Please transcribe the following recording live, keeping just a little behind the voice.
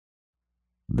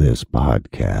This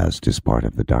podcast is part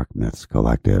of the Dark Myths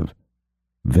Collective.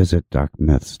 Visit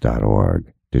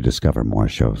darkmyths.org to discover more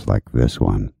shows like this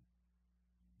one.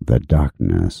 The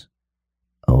darkness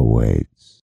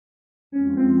awaits.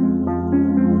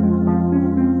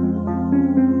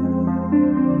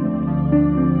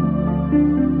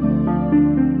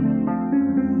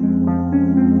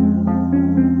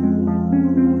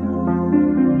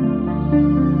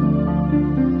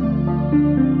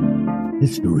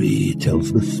 History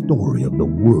tells the story of the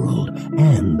world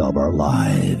and of our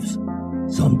lives.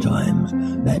 Sometimes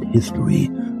that history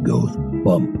goes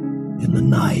bump in the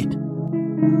night.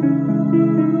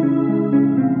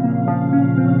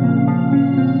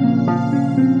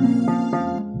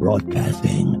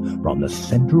 Broadcasting from the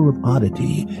center of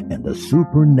oddity and the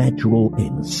supernatural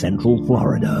in Central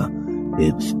Florida,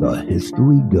 it's the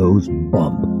History Goes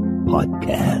Bump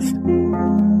podcast.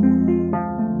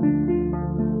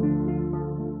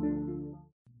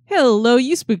 Hello,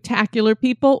 you spooktacular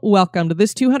people. Welcome to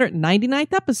this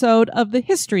 299th episode of the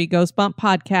History Goes Bump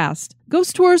podcast,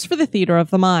 Ghost Tours for the Theater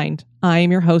of the Mind. I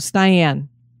am your host, Diane.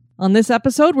 On this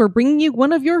episode, we're bringing you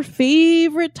one of your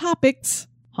favorite topics,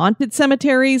 haunted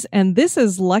cemeteries, and this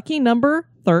is lucky number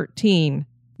 13.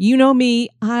 You know me,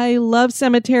 I love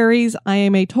cemeteries. I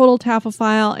am a total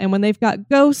taphophile, and when they've got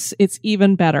ghosts, it's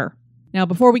even better. Now,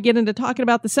 before we get into talking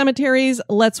about the cemeteries,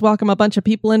 let's welcome a bunch of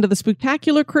people into the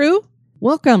spooktacular crew.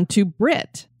 Welcome to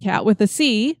Britt, Cat with a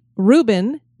C,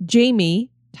 Ruben, Jamie,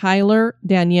 Tyler,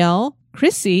 Danielle,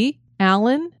 Chrissy,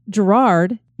 Alan,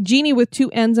 Gerard, Jeannie with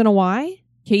 2 N's and a Y,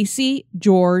 Casey,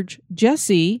 George,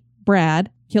 Jesse,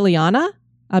 Brad, Kiliana,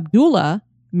 Abdullah,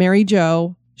 Mary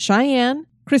Jo, Cheyenne,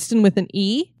 Kristen with an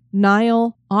E,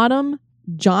 Niall, Autumn,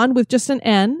 John with just an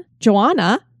N,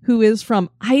 Joanna, who is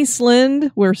from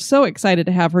Iceland. We're so excited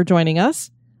to have her joining us,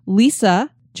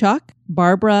 Lisa, Chuck,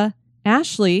 Barbara,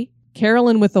 Ashley,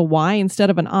 Carolyn with a Y instead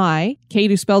of an I,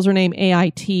 Kate who spells her name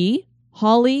A-I-T,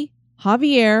 Holly,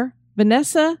 Javier,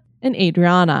 Vanessa, and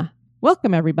Adriana.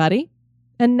 Welcome, everybody.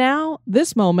 And now,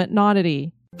 this moment in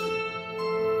oddity.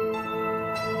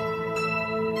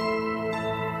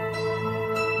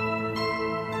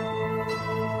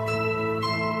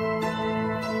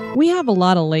 We have a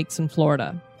lot of lakes in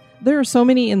Florida. There are so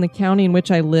many in the county in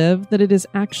which I live that it is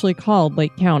actually called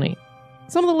Lake County.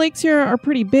 Some of the lakes here are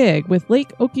pretty big, with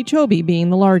Lake Okeechobee being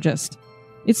the largest.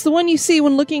 It's the one you see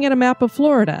when looking at a map of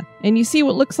Florida, and you see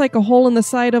what looks like a hole in the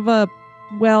side of a,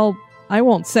 well, I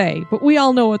won't say, but we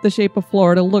all know what the shape of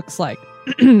Florida looks like.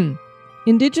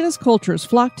 Indigenous cultures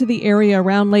flock to the area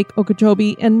around Lake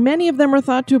Okeechobee, and many of them are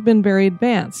thought to have been very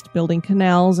advanced, building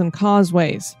canals and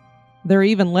causeways. There are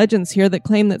even legends here that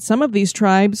claim that some of these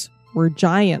tribes were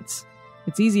giants.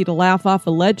 It's easy to laugh off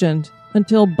a legend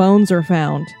until bones are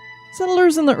found.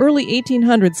 Settlers in the early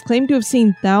 1800s claimed to have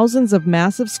seen thousands of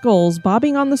massive skulls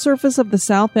bobbing on the surface of the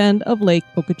south end of Lake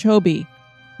Okeechobee.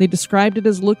 They described it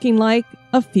as looking like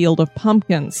a field of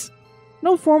pumpkins.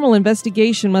 No formal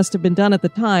investigation must have been done at the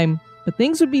time, but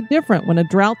things would be different when a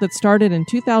drought that started in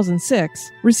 2006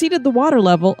 receded the water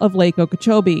level of Lake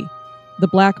Okeechobee. The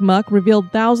black muck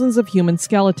revealed thousands of human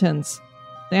skeletons.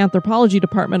 The anthropology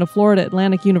department of Florida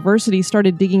Atlantic University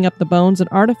started digging up the bones and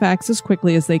artifacts as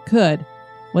quickly as they could.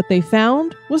 What they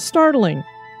found was startling.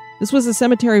 This was a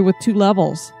cemetery with 2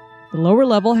 levels. The lower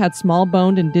level had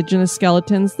small-boned indigenous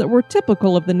skeletons that were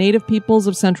typical of the native peoples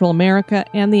of Central America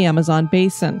and the Amazon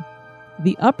basin.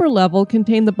 The upper level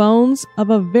contained the bones of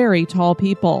a very tall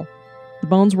people. The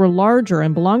bones were larger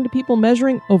and belonged to people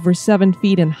measuring over 7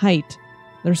 feet in height.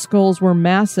 Their skulls were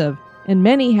massive, and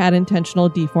many had intentional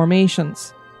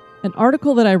deformations. An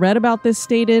article that I read about this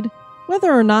stated,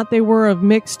 whether or not they were of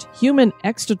mixed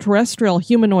human-extraterrestrial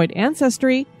humanoid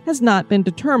ancestry has not been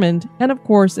determined, and of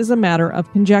course is a matter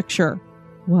of conjecture.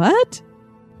 What?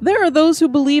 There are those who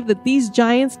believe that these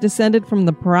giants descended from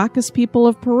the Paracas people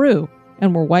of Peru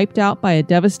and were wiped out by a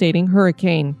devastating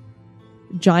hurricane.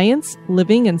 Giants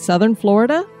living in southern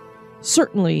Florida?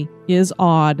 Certainly is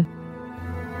odd.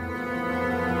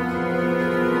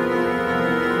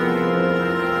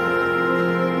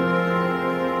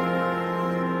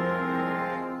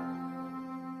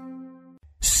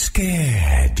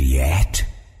 Scared yet?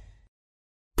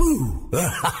 Boo!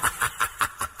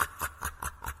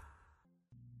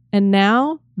 And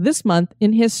now, this month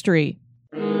in history.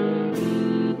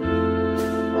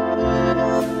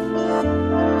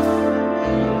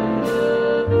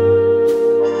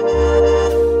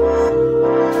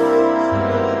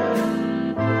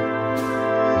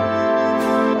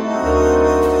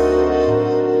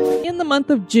 Month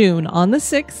of June, on the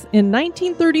 6th, in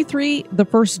 1933, the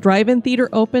first drive-in theater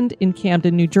opened in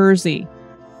Camden, New Jersey.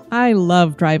 I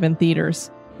love drive-in theaters.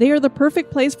 They are the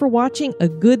perfect place for watching a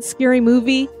good scary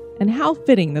movie, and how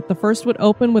fitting that the first would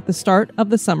open with the start of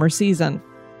the summer season.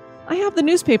 I have the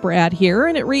newspaper ad here,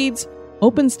 and it reads,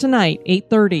 "Opens tonight,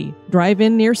 8:30,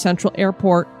 drive-in near Central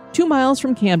Airport, 2 miles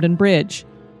from Camden Bridge.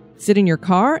 Sit in your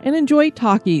car and enjoy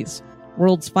Talkies,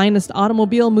 world's finest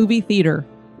automobile movie theater.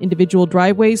 Individual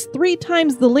driveways 3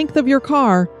 times the length of your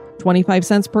car, 25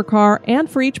 cents per car and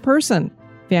for each person.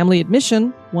 Family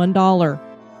admission, $1.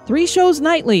 3 shows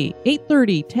nightly,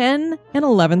 8:30, 10, and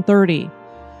 11:30.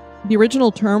 The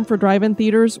original term for drive-in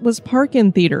theaters was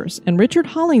park-in theaters, and Richard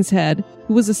Hollingshead,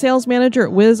 who was a sales manager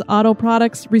at Whiz Auto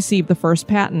Products, received the first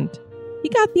patent. He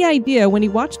got the idea when he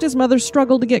watched his mother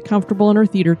struggle to get comfortable in her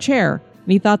theater chair,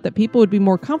 and he thought that people would be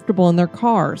more comfortable in their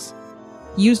cars.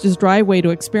 He used his driveway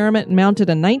to experiment and mounted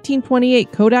a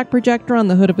 1928 Kodak projector on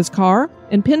the hood of his car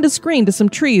and pinned a screen to some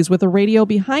trees with a radio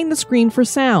behind the screen for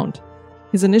sound.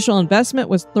 His initial investment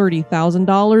was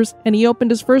 $30,000, and he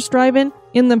opened his first drive-in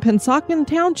in the Pennsauken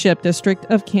Township district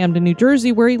of Camden, New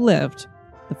Jersey, where he lived.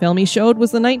 The film he showed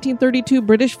was the 1932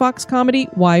 British Fox comedy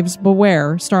Wives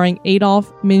Beware, starring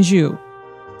Adolphe Menjou.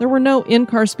 There were no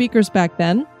in-car speakers back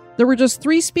then. There were just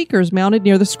 3 speakers mounted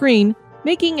near the screen,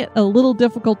 making it a little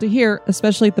difficult to hear,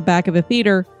 especially at the back of the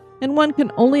theater, and one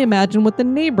can only imagine what the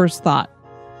neighbors thought.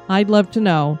 I'd love to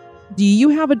know, do you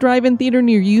have a drive-in theater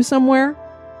near you somewhere?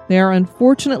 They are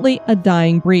unfortunately a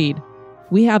dying breed.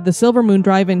 We have the Silver Moon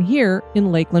Drive-In here in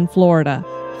Lakeland, Florida.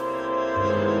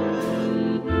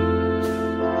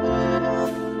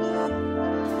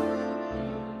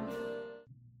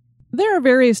 There are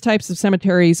various types of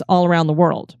cemeteries all around the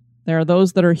world. There are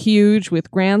those that are huge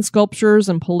with grand sculptures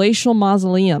and palatial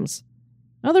mausoleums.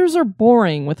 Others are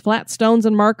boring with flat stones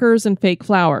and markers and fake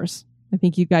flowers. I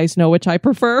think you guys know which I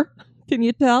prefer. Can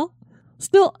you tell?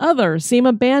 Still others seem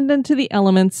abandoned to the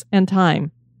elements and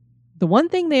time. The one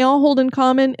thing they all hold in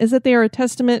common is that they are a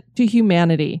testament to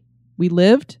humanity. We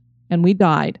lived and we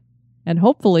died. And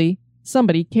hopefully,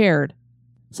 somebody cared.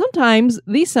 Sometimes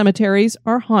these cemeteries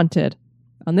are haunted.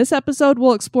 On this episode,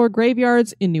 we'll explore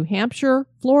graveyards in New Hampshire,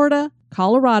 Florida,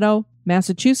 Colorado,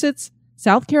 Massachusetts,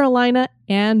 South Carolina,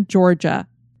 and Georgia.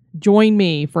 Join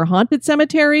me for Haunted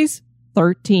Cemeteries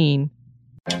 13.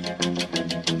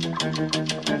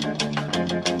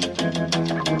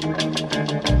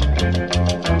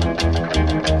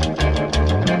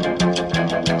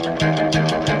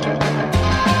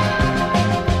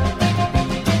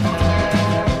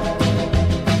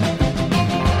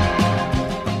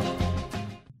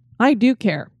 I do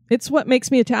care. It's what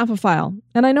makes me a taphophile,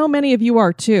 and I know many of you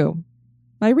are too.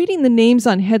 By reading the names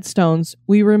on headstones,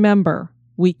 we remember,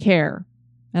 we care.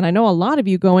 And I know a lot of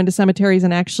you go into cemeteries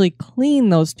and actually clean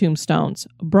those tombstones.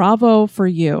 Bravo for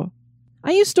you.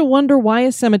 I used to wonder why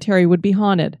a cemetery would be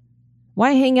haunted.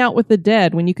 Why hang out with the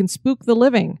dead when you can spook the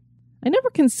living? I never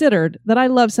considered that I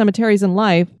love cemeteries in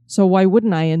life, so why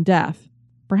wouldn't I in death?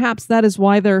 Perhaps that is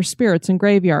why there are spirits in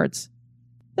graveyards.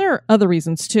 There are other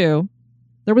reasons too.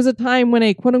 There was a time when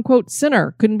a quote-unquote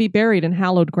sinner couldn't be buried in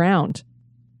hallowed ground.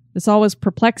 This always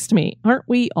perplexed me. Aren't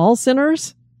we all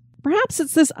sinners? Perhaps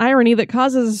it's this irony that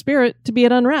causes a spirit to be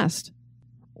at unrest.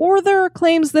 Or there are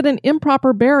claims that an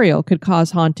improper burial could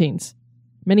cause hauntings.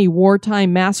 Many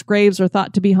wartime mass graves are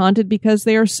thought to be haunted because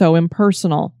they are so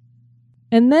impersonal.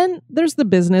 And then there's the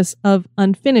business of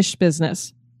unfinished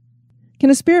business. Can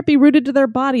a spirit be rooted to their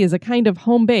body as a kind of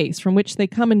home base from which they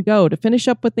come and go to finish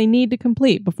up what they need to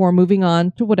complete before moving on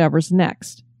to whatever's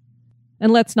next?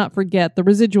 And let's not forget the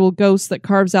residual ghost that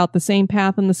carves out the same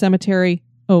path in the cemetery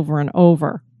over and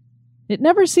over. It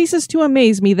never ceases to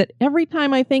amaze me that every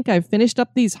time I think I've finished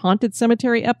up these haunted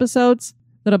cemetery episodes,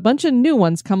 that a bunch of new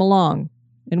ones come along,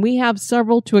 and we have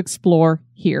several to explore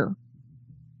here.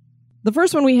 The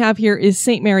first one we have here is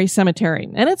St. Mary Cemetery,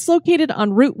 and it's located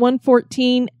on Route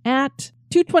 114 at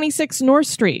 226 North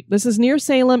Street. This is near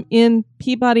Salem in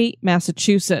Peabody,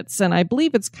 Massachusetts, and I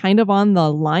believe it's kind of on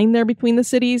the line there between the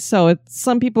cities, so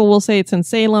some people will say it's in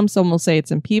Salem, some will say it's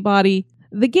in Peabody.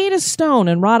 The gate is stone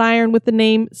and wrought iron with the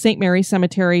name St. Mary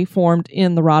Cemetery formed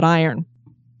in the wrought iron.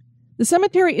 The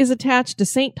cemetery is attached to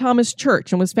St. Thomas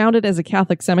Church and was founded as a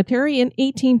Catholic cemetery in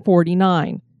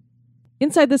 1849.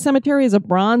 Inside the cemetery is a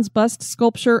bronze bust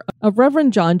sculpture of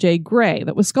Reverend John J. Gray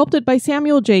that was sculpted by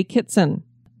Samuel J. Kitson.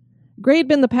 Gray had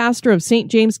been the pastor of St.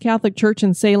 James Catholic Church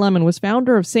in Salem and was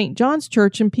founder of St. John's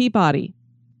Church in Peabody.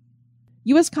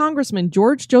 U.S. Congressman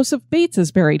George Joseph Bates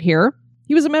is buried here.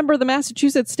 He was a member of the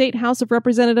Massachusetts State House of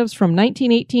Representatives from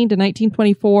 1918 to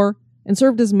 1924 and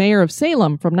served as mayor of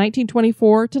Salem from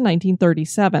 1924 to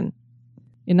 1937.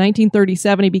 In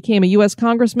 1937, he became a U.S.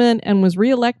 congressman and was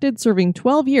re-elected, serving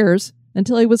 12 years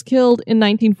until he was killed in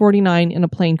 1949 in a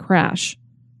plane crash.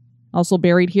 Also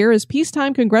buried here is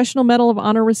Peacetime Congressional Medal of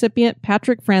Honor recipient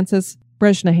Patrick Francis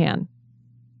Bresnahan.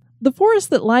 The forest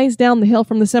that lies down the hill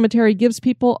from the cemetery gives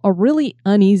people a really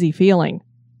uneasy feeling.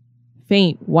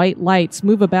 Faint white lights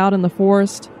move about in the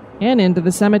forest and into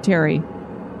the cemetery.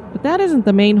 But that isn't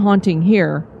the main haunting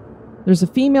here. There's a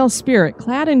female spirit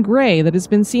clad in gray that has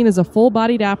been seen as a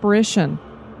full-bodied apparition.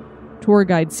 Tour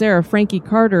guide Sarah Frankie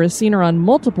Carter has seen her on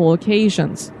multiple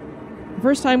occasions. The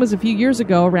first time was a few years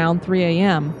ago around 3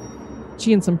 a.m.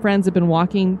 She and some friends had been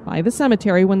walking by the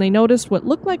cemetery when they noticed what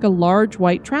looked like a large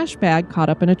white trash bag caught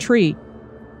up in a tree.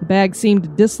 The bag seemed to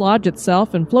dislodge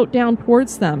itself and float down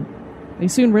towards them. They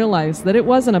soon realized that it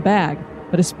wasn't a bag,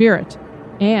 but a spirit,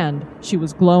 and she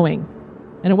was glowing.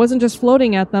 And it wasn't just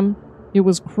floating at them, it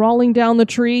was crawling down the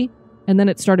tree, and then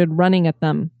it started running at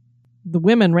them. The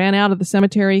women ran out of the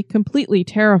cemetery, completely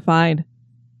terrified.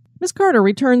 Miss Carter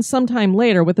returned sometime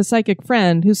later with a psychic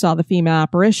friend who saw the female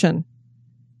apparition.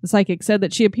 The psychic said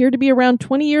that she appeared to be around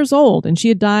 20 years old, and she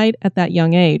had died at that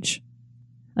young age.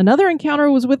 Another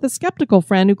encounter was with a skeptical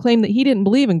friend who claimed that he didn't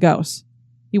believe in ghosts.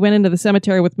 He went into the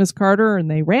cemetery with Miss Carter,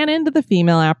 and they ran into the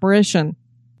female apparition.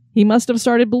 He must have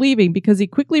started believing because he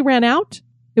quickly ran out.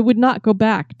 It would not go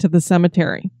back to the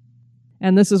cemetery.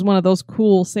 And this is one of those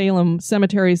cool Salem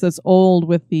cemeteries that's old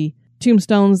with the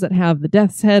tombstones that have the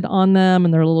death's head on them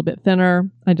and they're a little bit thinner.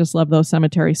 I just love those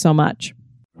cemeteries so much.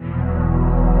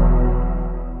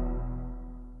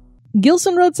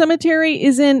 Gilson Road Cemetery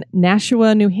is in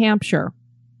Nashua, New Hampshire.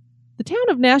 The town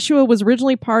of Nashua was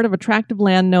originally part of a tract of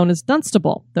land known as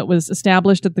Dunstable that was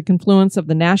established at the confluence of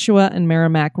the Nashua and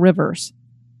Merrimack rivers.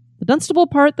 The Dunstable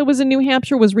part that was in New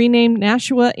Hampshire was renamed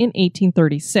Nashua in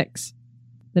 1836.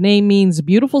 The name means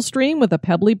beautiful stream with a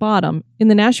pebbly bottom in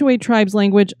the Nashua tribe's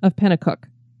language of Pennacook.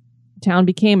 The town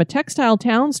became a textile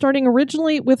town, starting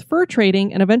originally with fur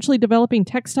trading and eventually developing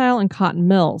textile and cotton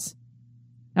mills.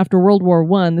 After World War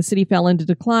I, the city fell into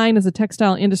decline as the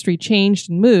textile industry changed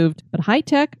and moved, but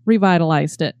high-tech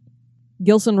revitalized it.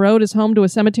 Gilson Road is home to a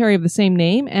cemetery of the same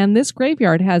name, and this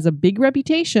graveyard has a big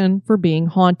reputation for being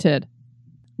haunted.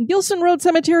 Gilson Road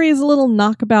Cemetery is a little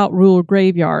knockabout rural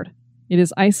graveyard. It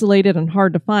is isolated and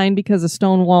hard to find because a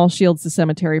stone wall shields the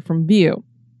cemetery from view.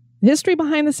 The history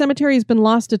behind the cemetery has been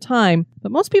lost to time,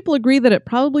 but most people agree that it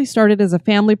probably started as a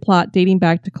family plot dating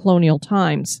back to colonial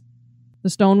times. The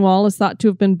stone wall is thought to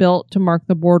have been built to mark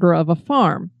the border of a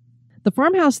farm. The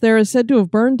farmhouse there is said to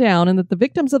have burned down and that the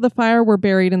victims of the fire were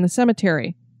buried in the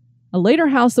cemetery. A later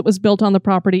house that was built on the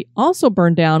property also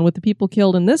burned down, with the people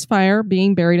killed in this fire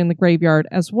being buried in the graveyard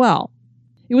as well.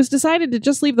 It was decided to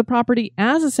just leave the property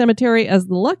as a cemetery, as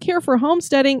the luck here for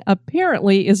homesteading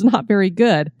apparently is not very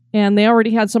good, and they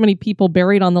already had so many people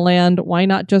buried on the land, why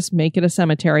not just make it a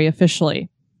cemetery officially?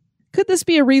 Could this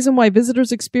be a reason why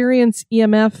visitors experience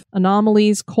EMF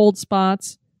anomalies, cold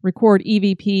spots, record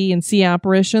EVP, and see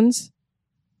apparitions?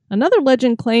 Another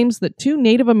legend claims that two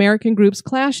Native American groups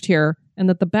clashed here and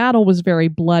that the battle was very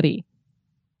bloody.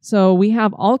 So we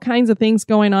have all kinds of things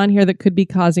going on here that could be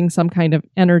causing some kind of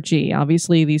energy.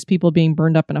 Obviously, these people being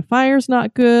burned up in a fire is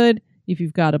not good. If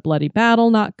you've got a bloody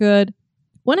battle, not good.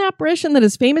 One apparition that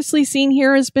is famously seen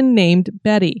here has been named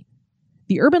Betty.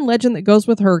 The urban legend that goes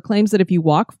with her claims that if you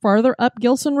walk farther up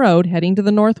Gilson Road, heading to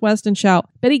the northwest, and shout,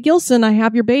 "Betty Gilson, I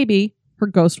have your baby," her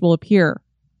ghost will appear.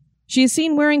 She is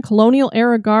seen wearing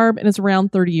colonial-era garb and is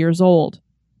around 30 years old.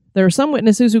 There are some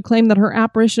witnesses who claim that her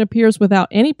apparition appears without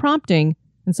any prompting,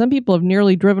 and some people have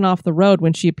nearly driven off the road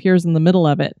when she appears in the middle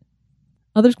of it.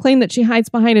 Others claim that she hides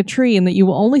behind a tree and that you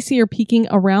will only see her peeking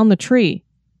around the tree.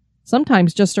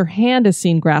 Sometimes just her hand is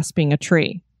seen grasping a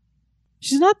tree.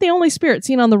 She's not the only spirit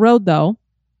seen on the road, though.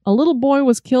 A little boy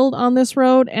was killed on this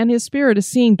road, and his spirit is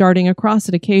seen darting across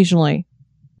it occasionally.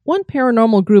 One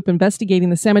paranormal group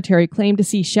investigating the cemetery claimed to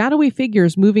see shadowy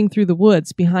figures moving through the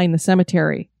woods behind the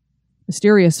cemetery.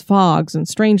 Mysterious fogs and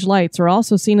strange lights are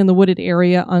also seen in the wooded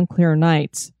area on clear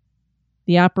nights.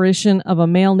 The apparition of a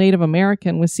male Native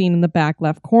American was seen in the back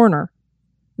left corner.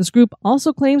 This group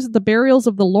also claims that the burials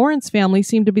of the Lawrence family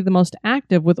seem to be the most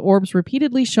active, with orbs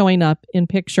repeatedly showing up in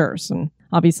pictures. And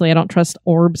obviously, I don't trust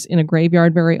orbs in a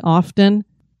graveyard very often.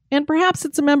 And perhaps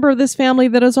it's a member of this family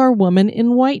that is our woman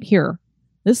in white here.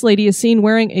 This lady is seen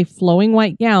wearing a flowing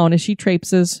white gown as she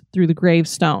traipses through the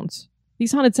gravestones.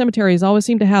 These haunted cemeteries always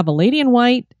seem to have a lady in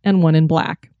white and one in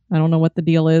black. I don't know what the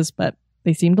deal is, but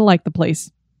they seem to like the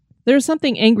place. There's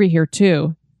something angry here,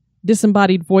 too.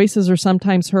 Disembodied voices are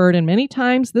sometimes heard, and many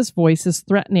times this voice is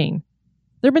threatening.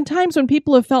 There have been times when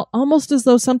people have felt almost as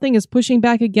though something is pushing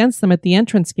back against them at the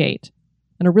entrance gate.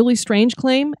 And a really strange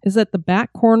claim is that the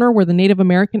back corner where the Native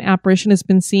American apparition has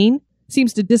been seen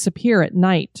seems to disappear at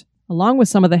night, along with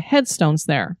some of the headstones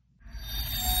there.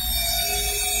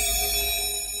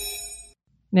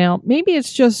 Now, maybe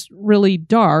it's just really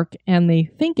dark and they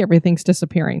think everything's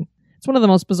disappearing. It's one of the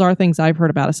most bizarre things I've heard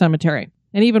about a cemetery.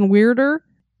 And even weirder,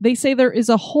 they say there is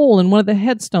a hole in one of the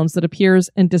headstones that appears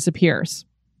and disappears.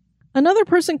 Another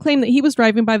person claimed that he was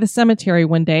driving by the cemetery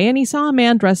one day and he saw a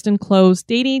man dressed in clothes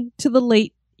dating to the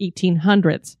late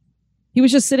 1800s. He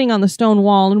was just sitting on the stone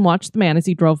wall and watched the man as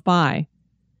he drove by.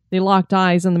 They locked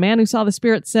eyes, and the man who saw the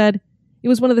spirit said, "It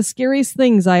was one of the scariest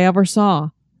things I ever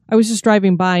saw. I was just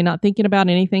driving by, not thinking about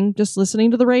anything, just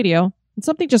listening to the radio, and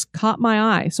something just caught my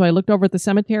eye, so I looked over at the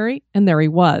cemetery, and there he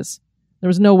was. There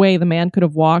was no way the man could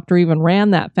have walked or even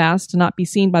ran that fast to not be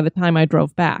seen by the time I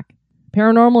drove back.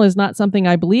 Paranormal is not something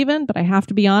I believe in, but I have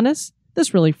to be honest,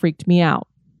 this really freaked me out."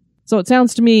 So it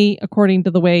sounds to me, according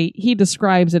to the way he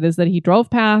describes it, is that he drove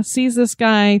past, sees this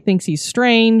guy, thinks he's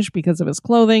strange because of his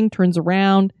clothing, turns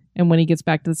around, and when he gets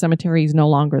back to the cemetery, he's no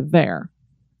longer there.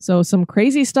 So some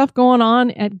crazy stuff going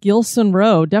on at Gilson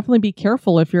Road. Definitely be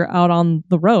careful if you're out on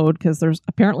the road because there's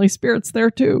apparently spirits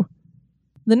there too.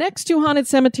 The next two haunted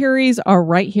cemeteries are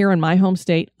right here in my home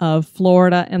state of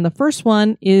Florida, and the first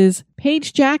one is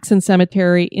Page Jackson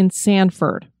Cemetery in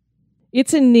Sanford.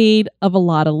 It's in need of a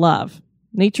lot of love.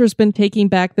 Nature's been taking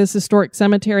back this historic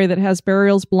cemetery that has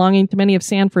burials belonging to many of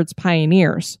Sanford's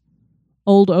pioneers.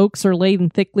 Old oaks are laden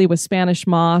thickly with Spanish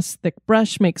moss, thick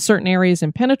brush makes certain areas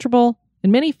impenetrable,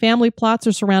 and many family plots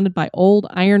are surrounded by old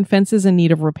iron fences in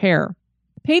need of repair.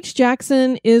 Page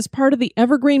Jackson is part of the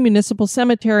Evergreen Municipal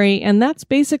Cemetery, and that's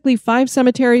basically 5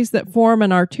 cemeteries that form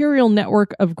an arterial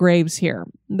network of graves here.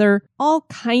 They're all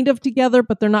kind of together,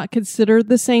 but they're not considered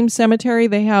the same cemetery.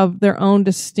 They have their own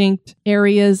distinct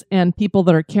areas and people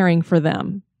that are caring for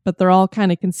them, but they're all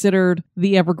kind of considered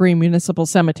the Evergreen Municipal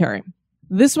Cemetery.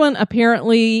 This one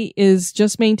apparently is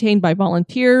just maintained by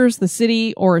volunteers. The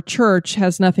city or a church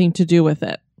has nothing to do with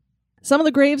it. Some of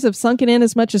the graves have sunken in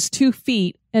as much as 2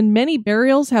 feet, and many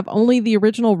burials have only the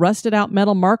original rusted-out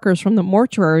metal markers from the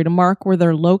mortuary to mark where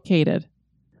they're located.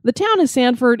 The town of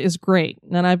Sanford is great,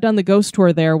 and I've done the ghost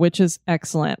tour there, which is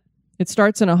excellent. It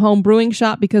starts in a home brewing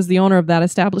shop because the owner of that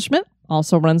establishment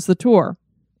also runs the tour,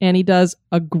 and he does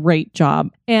a great job.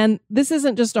 And this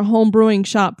isn't just a home brewing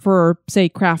shop for, say,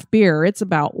 craft beer. It's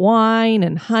about wine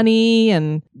and honey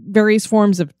and various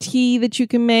forms of tea that you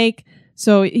can make.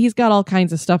 So he's got all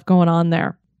kinds of stuff going on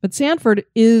there. But Sanford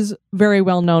is very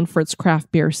well known for its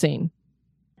craft beer scene.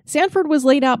 Sanford was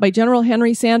laid out by General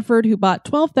Henry Sanford, who bought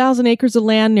 12,000 acres of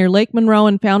land near Lake Monroe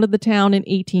and founded the town in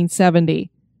 1870. It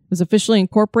was officially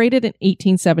incorporated in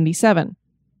 1877.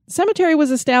 The cemetery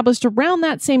was established around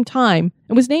that same time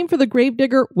and was named for the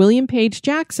gravedigger William Page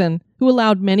Jackson, who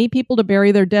allowed many people to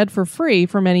bury their dead for free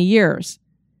for many years.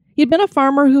 He had been a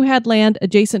farmer who had land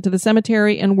adjacent to the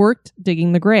cemetery and worked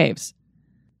digging the graves.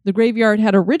 The graveyard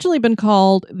had originally been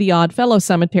called the Oddfellow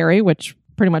Cemetery, which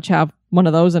pretty much have one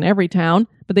of those in every town,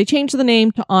 but they changed the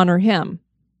name to honor him.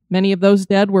 Many of those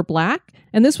dead were black,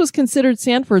 and this was considered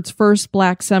Sanford's first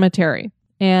black cemetery.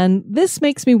 And this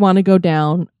makes me want to go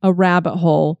down a rabbit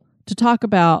hole to talk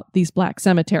about these black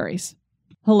cemeteries.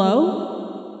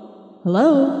 Hello?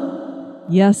 Hello?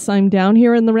 Yes, I'm down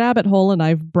here in the rabbit hole, and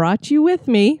I've brought you with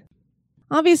me.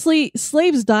 Obviously,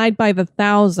 slaves died by the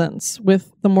thousands,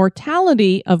 with the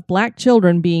mortality of black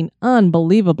children being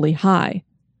unbelievably high.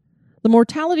 The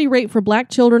mortality rate for black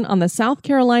children on the South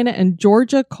Carolina and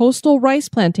Georgia coastal rice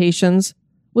plantations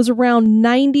was around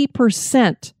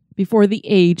 90% before the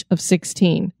age of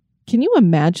 16. Can you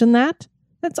imagine that?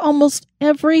 That's almost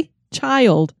every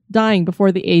child dying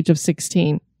before the age of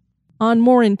 16. On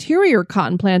more interior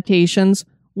cotton plantations,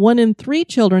 1 in 3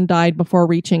 children died before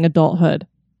reaching adulthood.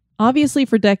 Obviously,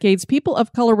 for decades, people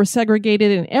of color were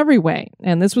segregated in every way,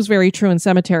 and this was very true in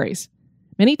cemeteries.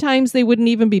 Many times they wouldn't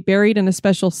even be buried in a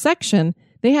special section,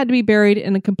 they had to be buried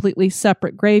in a completely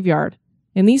separate graveyard.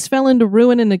 And these fell into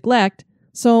ruin and neglect,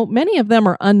 so many of them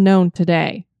are unknown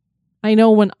today. I know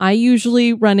when I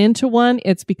usually run into one,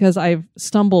 it's because I've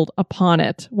stumbled upon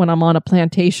it when I'm on a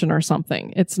plantation or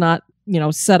something. It's not,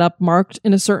 set up marked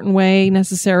in a certain way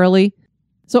necessarily.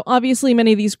 So obviously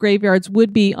many of these graveyards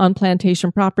would be on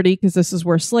plantation property because this is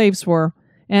where slaves were,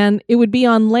 and it would be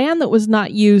on land that was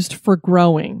not used for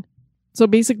growing. So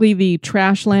basically the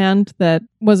trash land that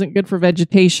wasn't good for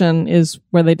vegetation is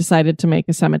where they decided to make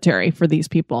a cemetery for these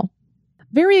people.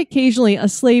 Very occasionally, a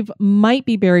slave might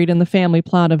be buried in the family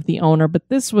plot of the owner, but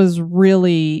this was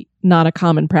really not a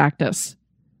common practice.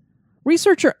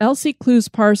 Researcher Elsie Clues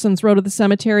Parsons wrote of the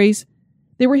cemeteries,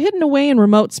 "They were hidden away in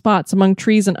remote spots among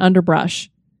trees and underbrush.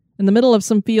 In the middle of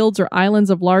some fields or islands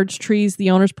of large trees the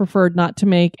owners preferred not to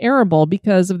make arable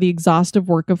because of the exhaustive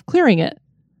work of clearing it.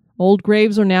 Old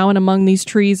graves are now in among these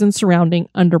trees and surrounding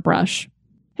underbrush."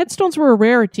 Headstones were a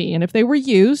rarity, and if they were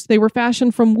used, they were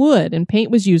fashioned from wood, and paint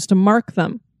was used to mark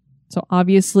them. So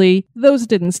obviously, those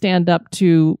didn't stand up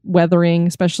to weathering,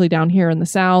 especially down here in the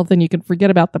South, and you can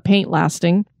forget about the paint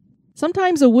lasting.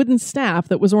 Sometimes a wooden staff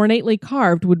that was ornately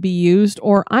carved would be used,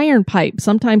 or iron pipe,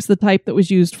 sometimes the type that was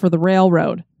used for the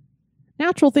railroad.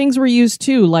 Natural things were used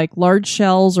too, like large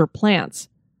shells or plants.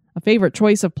 A favorite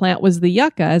choice of plant was the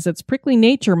yucca, as its prickly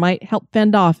nature might help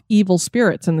fend off evil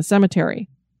spirits in the cemetery.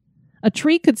 A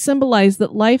tree could symbolize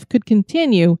that life could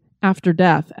continue after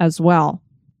death as well.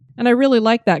 And I really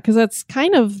like that because that's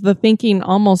kind of the thinking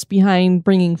almost behind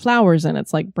bringing flowers in.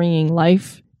 It's like bringing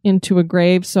life into a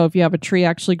grave. So if you have a tree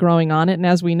actually growing on it, and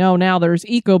as we know now, there's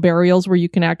eco-burials where you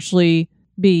can actually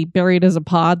be buried as a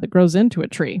pod that grows into a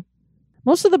tree.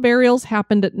 Most of the burials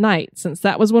happened at night, since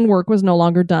that was when work was no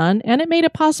longer done, and it made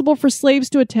it possible for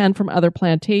slaves to attend from other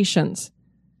plantations.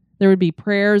 There would be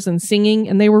prayers and singing,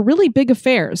 and they were really big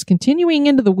affairs, continuing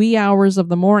into the wee hours of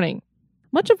the morning.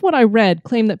 Much of what I read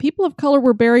claimed that people of color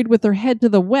were buried with their head to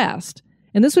the west,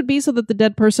 and this would be so that the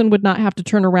dead person would not have to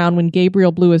turn around when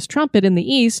Gabriel blew his trumpet in the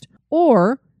east,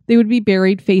 or they would be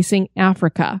buried facing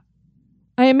Africa.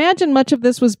 I imagine much of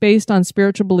this was based on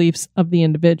spiritual beliefs of the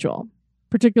individual,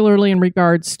 particularly in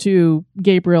regards to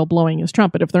Gabriel blowing his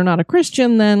trumpet. If they're not a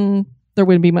Christian, then there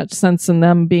wouldn't be much sense in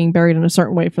them being buried in a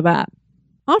certain way for that.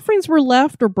 Offerings were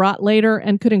left or brought later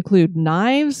and could include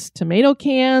knives, tomato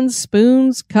cans,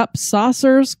 spoons, cups,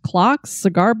 saucers, clocks,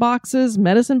 cigar boxes,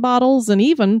 medicine bottles, and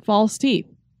even false teeth.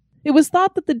 It was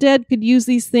thought that the dead could use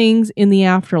these things in the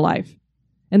afterlife.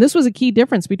 And this was a key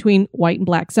difference between white and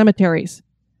black cemeteries.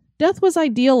 Death was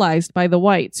idealized by the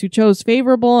whites, who chose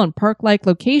favorable and park-like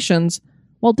locations,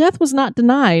 while death was not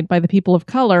denied by the people of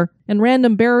color, and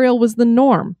random burial was the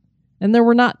norm. And there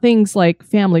were not things like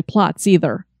family plots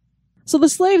either. So the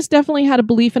slaves definitely had a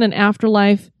belief in an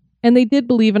afterlife, and they did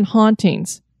believe in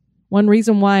hauntings. One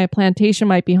reason why a plantation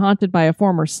might be haunted by a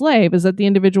former slave is that the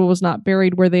individual was not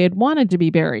buried where they had wanted to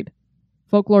be buried.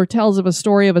 Folklore tells of a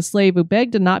story of a slave who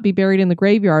begged to not be buried in the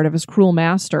graveyard of his cruel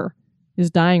master.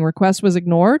 His dying request was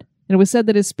ignored, and it was said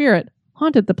that his spirit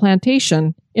haunted the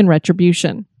plantation in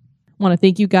retribution. I want to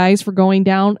thank you guys for going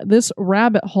down this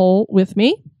rabbit hole with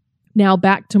me. Now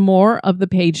back to more of the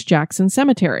Page Jackson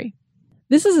Cemetery.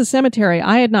 This is a cemetery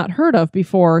I had not heard of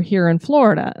before here in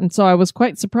Florida, and so I was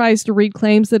quite surprised to read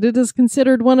claims that it is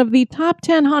considered one of the top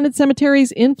 10 haunted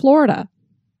cemeteries in Florida.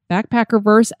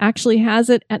 Backpackerverse actually has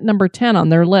it at number 10 on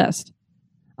their list.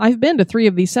 I've been to 3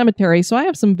 of these cemeteries, so I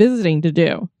have some visiting to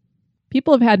do.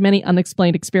 People have had many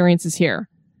unexplained experiences here.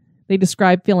 They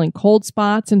describe feeling cold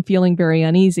spots and feeling very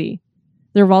uneasy.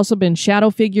 There have also been shadow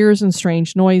figures and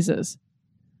strange noises.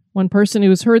 One person who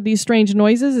has heard these strange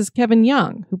noises is Kevin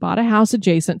Young, who bought a house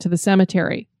adjacent to the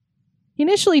cemetery. He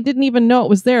initially didn't even know it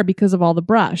was there because of all the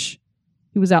brush.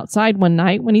 He was outside one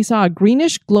night when he saw a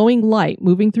greenish glowing light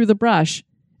moving through the brush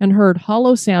and heard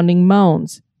hollow-sounding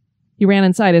moans. He ran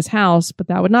inside his house, but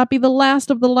that would not be the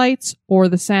last of the lights or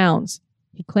the sounds.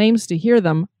 He claims to hear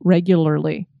them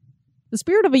regularly. The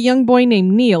spirit of a young boy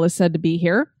named Neil is said to be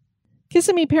here.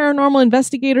 Kissimmee paranormal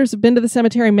investigators have been to the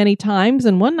cemetery many times,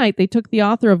 and one night they took the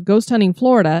author of Ghost Hunting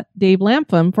Florida, Dave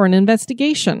Lampham, for an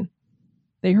investigation.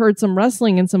 They heard some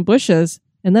rustling in some bushes,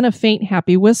 and then a faint,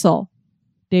 happy whistle.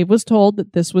 Dave was told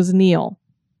that this was Neil.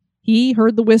 He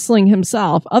heard the whistling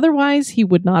himself, otherwise he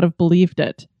would not have believed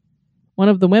it. One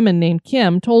of the women, named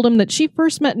Kim, told him that she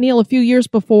first met Neil a few years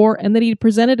before and that he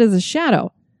presented as a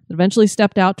shadow, but eventually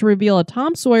stepped out to reveal a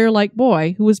Tom Sawyer-like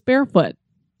boy who was barefoot.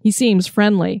 He seems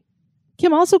friendly.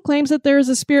 Kim also claims that there is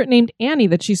a spirit named Annie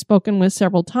that she's spoken with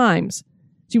several times.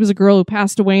 She was a girl who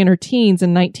passed away in her teens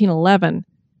in 1911.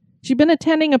 She'd been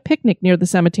attending a picnic near the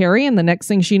cemetery, and the next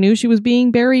thing she knew, she was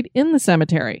being buried in the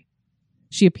cemetery.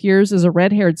 She appears as a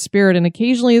red-haired spirit and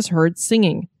occasionally is heard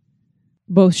singing.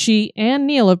 Both she and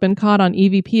Neil have been caught on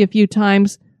EVP a few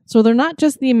times, so they're not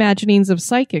just the imaginings of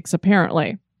psychics,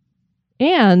 apparently.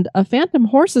 And a phantom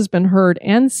horse has been heard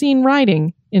and seen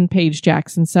riding in Page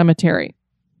Jackson Cemetery.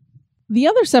 The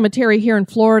other cemetery here in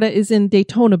Florida is in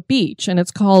Daytona Beach, and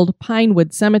it's called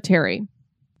Pinewood Cemetery.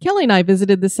 Kelly and I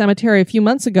visited this cemetery a few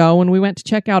months ago when we went to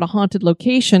check out a haunted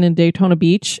location in Daytona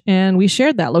Beach, and we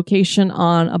shared that location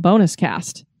on a bonus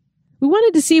cast. We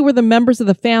wanted to see where the members of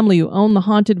the family who owned the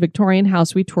haunted Victorian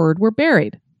house we toured were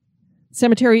buried. The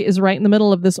cemetery is right in the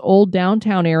middle of this old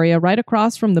downtown area, right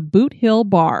across from the Boot Hill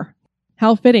Bar.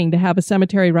 How fitting to have a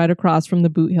cemetery right across from the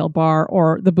Boot Hill Bar,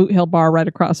 or the Boot Hill Bar right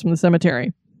across from the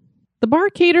cemetery. The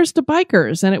bar caters to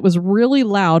bikers, and it was really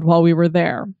loud while we were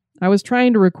there. I was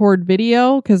trying to record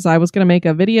video because I was going to make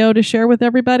a video to share with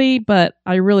everybody, but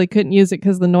I really couldn't use it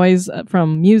because the noise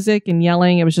from music and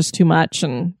yelling, it was just too much.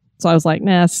 And So I was like,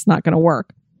 nah, it's not going to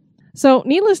work. So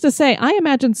needless to say, I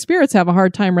imagine spirits have a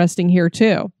hard time resting here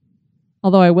too.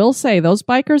 Although I will say those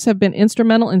bikers have been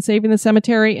instrumental in saving the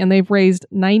cemetery, and they've raised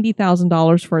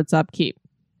 $90,000 for its upkeep.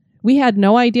 We had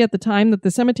no idea at the time that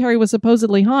the cemetery was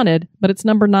supposedly haunted, but it's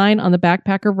number 9 on the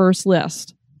Backpackerverse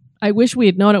list. I wish we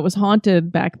had known it was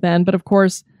haunted back then, but of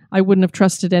course, I wouldn't have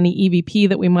trusted any EVP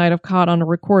that we might have caught on a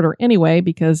recorder anyway,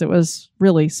 because it was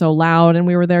really so loud and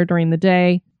we were there during the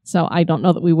day. So I don't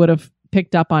know that we would have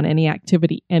picked up on any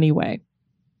activity anyway.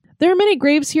 There are many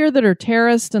graves here that are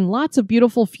terraced and lots of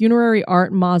beautiful funerary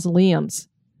art and mausoleums.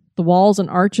 The walls and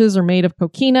arches are made of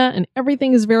coquina and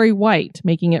everything is very white,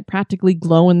 making it practically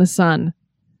glow in the sun.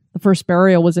 The first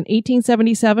burial was in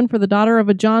 1877 for the daughter of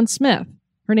a John Smith.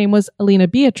 Her name was Alina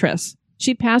Beatrice.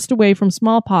 She'd passed away from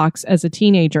smallpox as a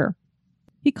teenager.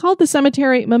 He called the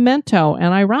cemetery Memento,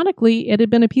 and ironically, it had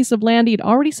been a piece of land he'd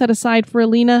already set aside for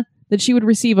Alina that she would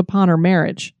receive upon her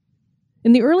marriage.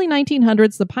 In the early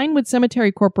 1900s, the Pinewood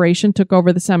Cemetery Corporation took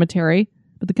over the cemetery,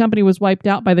 but the company was wiped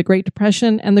out by the Great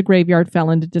Depression and the graveyard fell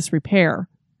into disrepair.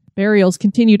 Burials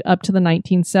continued up to the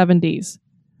 1970s.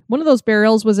 One of those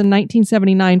burials was in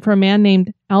 1979 for a man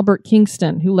named Albert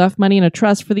Kingston, who left money in a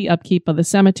trust for the upkeep of the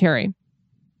cemetery.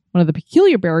 One of the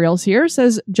peculiar burials here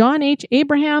says John H.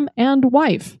 Abraham and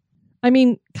wife. I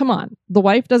mean, come on, the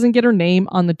wife doesn't get her name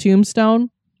on the tombstone.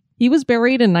 He was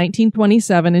buried in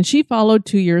 1927 and she followed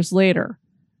 2 years later.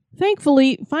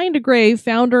 Thankfully, Find a Grave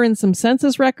found her in some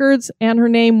census records and her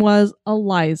name was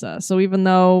Eliza. So even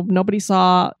though nobody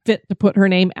saw fit to put her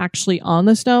name actually on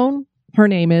the stone, her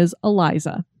name is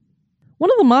Eliza.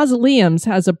 One of the mausoleums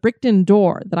has a bricked-in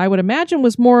door that I would imagine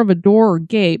was more of a door or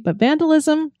gate, but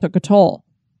vandalism took a toll.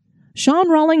 Sean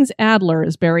Rawlings Adler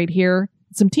is buried here.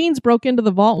 Some teens broke into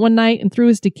the vault one night and threw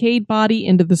his decayed body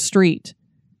into the street.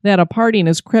 They had a party in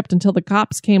his crypt until the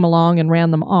cops came along and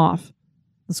ran them off.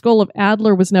 The skull of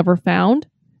Adler was never found,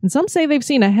 and some say they've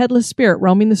seen a headless spirit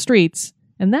roaming the streets,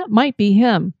 and that might be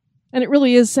him. And it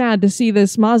really is sad to see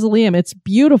this mausoleum. It's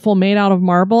beautiful, made out of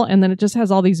marble, and then it just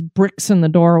has all these bricks in the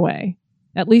doorway.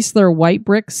 At least they're white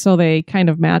bricks, so they kind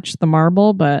of match the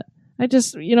marble, but I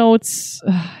just,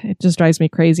 it just drives me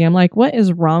crazy. I'm like, what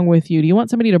is wrong with you? Do you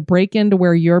want somebody to break into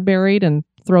where you're buried and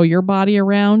throw your body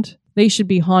around? They should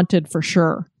be haunted for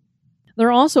sure. There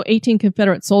are also 18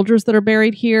 Confederate soldiers that are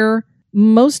buried here,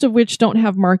 most of which don't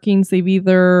have markings. They've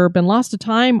either been lost to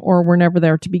time or were never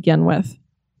there to begin with.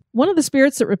 One of the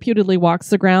spirits that reputedly walks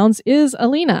the grounds is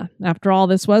Alina. After all,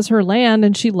 this was her land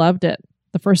and she loved it.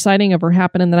 The first sighting of her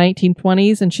happened in the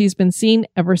 1920s and she's been seen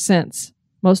ever since.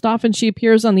 Most often she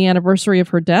appears on the anniversary of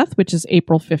her death, which is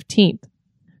April 15th.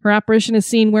 Her apparition is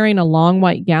seen wearing a long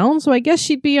white gown, so I guess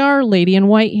she'd be our lady in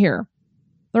white here.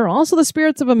 There are also the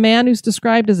spirits of a man who's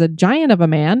described as a giant of a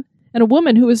man and a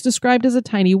woman who is described as a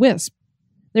tiny wisp.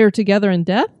 They are together in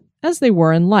death as they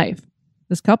were in life.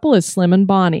 This couple is Slim and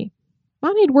Bonnie.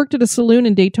 Bonnie had worked at a saloon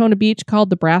in Daytona Beach called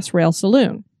the Brass Rail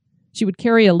Saloon. She would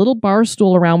carry a little bar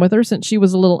stool around with her since she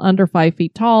was a little under 5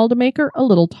 feet tall to make her a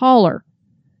little taller.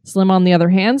 Slim, on the other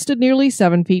hand, stood nearly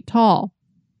 7 feet tall.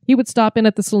 He would stop in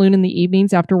at the saloon in the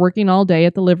evenings after working all day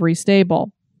at the livery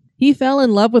stable. He fell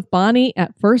in love with Bonnie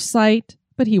at first sight,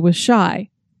 but he was shy.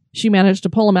 She managed to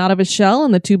pull him out of his shell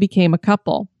and the two became a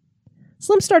couple.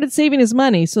 Slim started saving his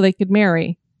money so they could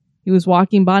marry. He was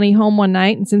walking Bonnie home one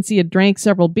night, and since he had drank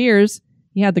several beers,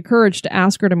 he had the courage to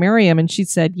ask her to marry him, and she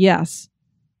said yes.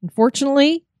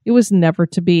 Unfortunately, it was never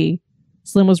to be.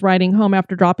 Slim was riding home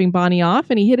after dropping Bonnie off,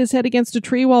 and he hit his head against a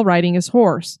tree while riding his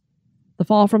horse. The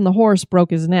fall from the horse broke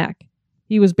his neck.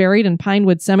 He was buried in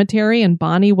Pinewood Cemetery, and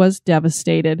Bonnie was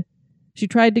devastated. She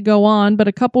tried to go on, but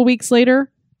a couple weeks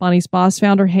later, Bonnie's boss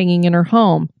found her hanging in her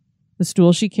home. The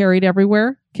stool she carried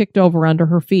everywhere kicked over under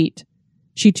her feet.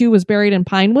 She too was buried in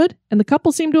Pinewood, and the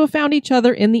couple seemed to have found each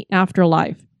other in the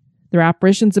afterlife. Their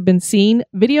apparitions have been seen,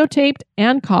 videotaped,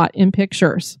 and caught in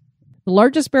pictures. The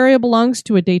largest burial belongs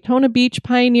to a Daytona Beach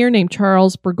pioneer named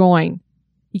Charles Burgoyne.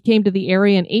 He came to the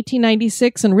area in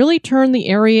 1896 and really turned the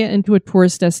area into a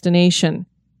tourist destination.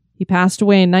 He passed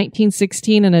away in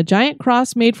 1916, and a giant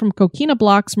cross made from coquina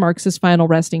blocks marks his final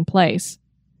resting place.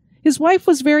 His wife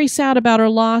was very sad about her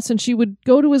loss, and she would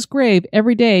go to his grave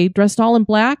every day dressed all in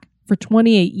black for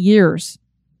 28 years.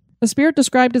 A spirit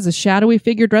described as a shadowy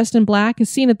figure dressed in black is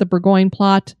seen at the Burgoyne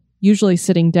plot, usually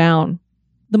sitting down.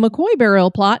 The McCoy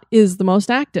burial plot is the most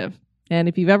active, and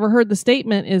if you've ever heard the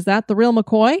statement, "Is that the real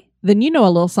McCoy?" then you know a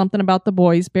little something about the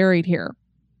boys buried here.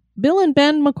 Bill and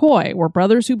Ben McCoy were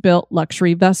brothers who built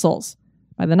luxury vessels.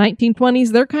 By the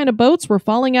 1920s, their kind of boats were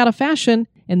falling out of fashion,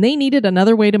 and they needed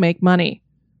another way to make money.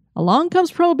 Along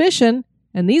comes Prohibition,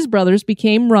 and these brothers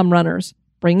became rum runners.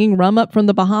 bringing rum up from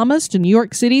the Bahamas to New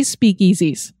York City's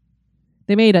speakeasies.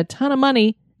 They made a ton of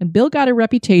money, and Bill got a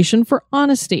reputation for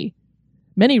honesty.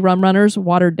 Many rum runners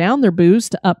watered down their booze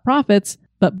to up profits,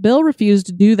 but Bill refused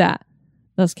to do that.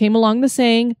 Thus came along the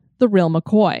saying, the real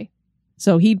McCoy.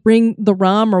 So he'd bring the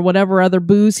rum or whatever other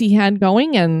booze he had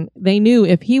going, and they knew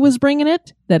if he was bringing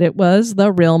it, that it was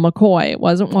the real McCoy. It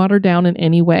wasn't watered down in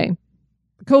any way.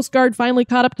 The Coast Guard finally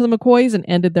caught up to the McCoys and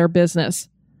ended their business.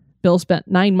 Bill spent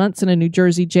 9 months in a New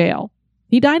Jersey jail.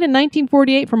 He died in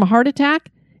 1948 from a heart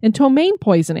attack and ptomaine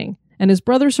poisoning, and his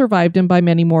brother survived him by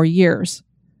many more years.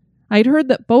 I'd heard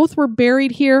that both were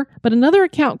buried here, but another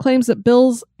account claims that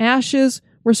Bill's ashes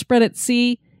were spread at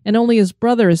sea and only his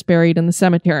brother is buried in the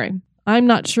cemetery. I'm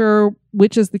not sure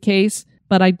which is the case,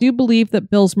 but I do believe that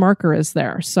Bill's marker is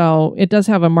there, so it does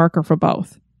have a marker for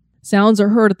both. Sounds are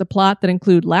heard at the plot that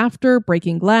include laughter,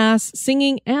 breaking glass,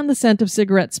 singing, and the scent of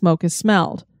cigarette smoke is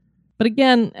smelled. But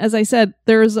again, as I said,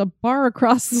 there's a bar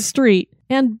across the street,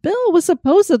 and Bill was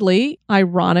supposedly,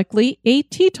 ironically, a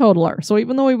teetotaler. So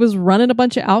even though he was running a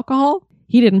bunch of alcohol,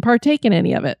 he didn't partake in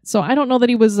any of it. So I don't know that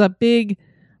he was a big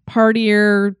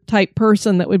partier type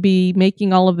person that would be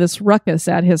making all of this ruckus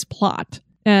at his plot.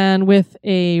 And with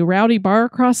a rowdy bar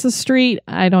across the street,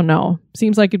 I don't know.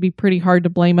 Seems like it'd be pretty hard to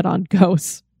blame it on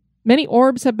ghosts. Many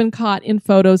orbs have been caught in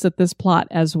photos at this plot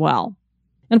as well.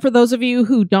 And for those of you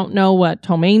who don't know what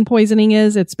ptomaine poisoning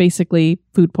is, it's basically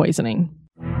food poisoning.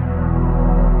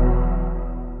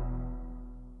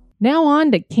 Now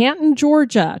on to Canton,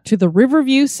 Georgia, to the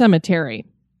Riverview Cemetery.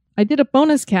 I did a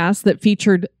bonus cast that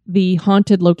featured the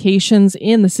haunted locations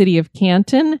in the city of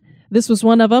Canton. This was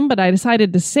one of them, but I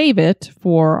decided to save it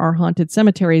for our Haunted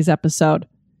Cemeteries episode.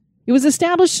 It was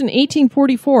established in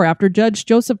 1844 after Judge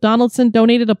Joseph Donaldson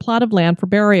donated a plot of land for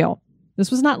burial.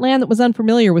 This was not land that was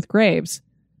unfamiliar with graves.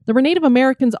 There were Native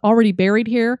Americans already buried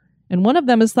here, and one of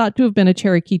them is thought to have been a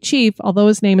Cherokee chief, although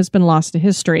his name has been lost to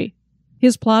history.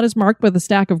 His plot is marked with a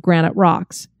stack of granite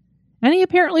rocks. And he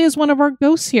apparently is one of our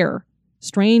ghosts here.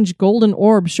 Strange golden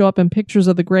orbs show up in pictures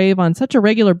of the grave on such a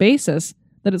regular basis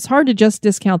that it's hard to just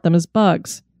discount them as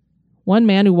bugs. One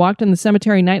man who walked in the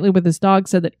cemetery nightly with his dog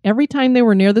said that every time they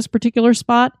were near this particular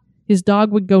spot, his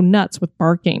dog would go nuts with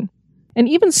barking. An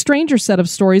even stranger set of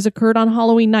stories occurred on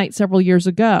Halloween night several years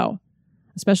ago.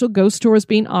 A special ghost tour was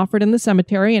being offered in the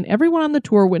cemetery, and everyone on the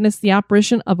tour witnessed the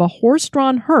apparition of a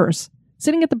horse-drawn hearse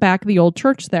sitting at the back of the old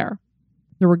church there.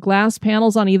 There were glass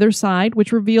panels on either side,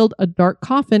 which revealed a dark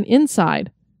coffin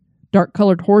inside.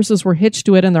 Dark-colored horses were hitched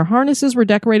to it, and their harnesses were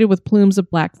decorated with plumes of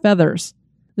black feathers.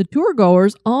 The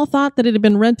tour-goers all thought that it had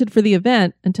been rented for the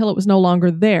event until it was no longer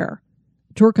there.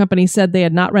 The tour company said they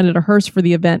had not rented a hearse for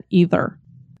the event either.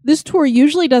 This tour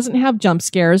usually doesn't have jump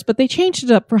scares, but they changed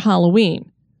it up for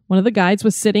Halloween. One of the guides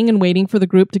was sitting and waiting for the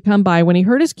group to come by when he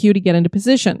heard his cue to get into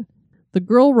position. The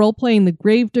girl role-playing the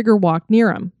gravedigger walked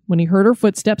near him. When he heard her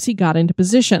footsteps, he got into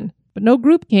position. But no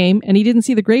group came, and he didn't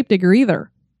see the gravedigger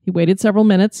either. He waited several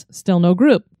minutes, still no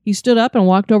group. He stood up and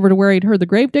walked over to where he'd heard the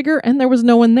gravedigger, and there was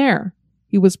no one there.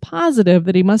 He was positive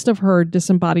that he must have heard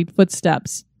disembodied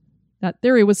footsteps. That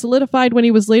theory was solidified when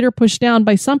he was later pushed down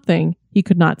by something he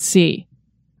could not see.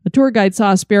 A tour guide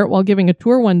saw a spirit while giving a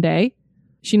tour one day.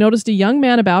 She noticed a young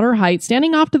man about her height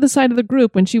standing off to the side of the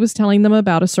group when she was telling them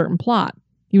about a certain plot.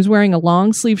 He was wearing a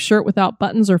long-sleeve shirt without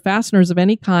buttons or fasteners of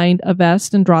any kind, a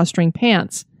vest, and drawstring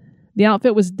pants. The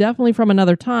outfit was definitely from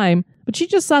another time, but she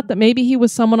just thought that maybe he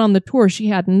was someone on the tour she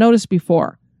hadn't noticed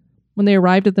before. When they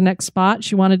arrived at the next spot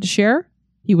she wanted to share,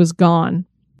 he was gone.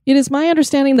 It is my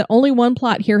understanding that only one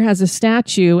plot here has a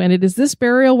statue, and it is this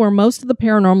burial where most of the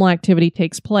paranormal activity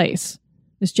takes place.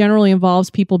 This generally involves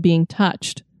people being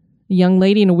touched. A young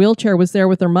lady in a wheelchair was there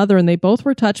with her mother, and they both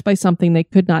were touched by something they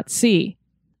could not see.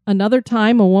 Another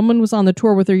time, a woman was on the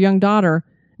tour with her young daughter,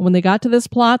 and when they got to this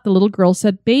plot, the little girl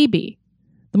said, "Baby."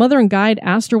 The mother and guide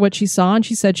asked her what she saw, and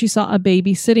she said she saw a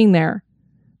baby sitting there.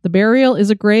 The burial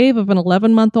is a grave of an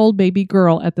 11-month-old baby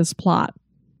girl at this plot.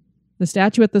 The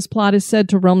statue at this plot is said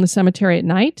to roam the cemetery at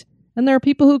night, and there are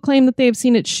people who claim that they have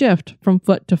seen it shift from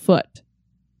foot to foot.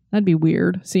 That'd be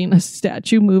weird, seeing a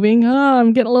statue moving.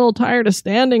 I'm getting a little tired of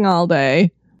standing all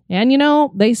day. And you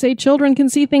know, they say children can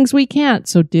see things we can't,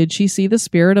 so did she see the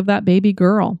spirit of that baby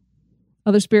girl?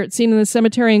 Other spirits seen in the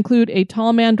cemetery include a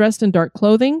tall man dressed in dark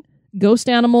clothing, ghost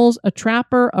animals, a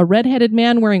trapper, a red-headed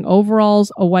man wearing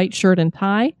overalls, a white shirt and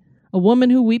tie, a woman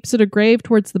who weeps at a grave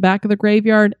towards the back of the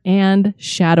graveyard, and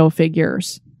shadow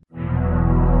figures.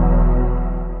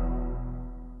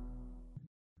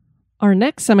 Our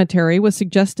next cemetery was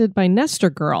suggested by Nestor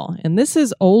Girl, and this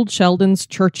is Old Sheldon's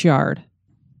Churchyard.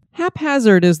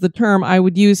 Haphazard is the term I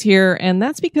would use here, and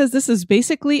that's because this is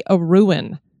basically a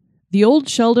ruin. The old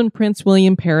Sheldon Prince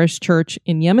William Parish Church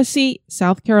in Yemassee,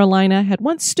 South Carolina, had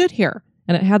once stood here,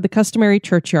 and it had the customary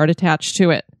churchyard attached to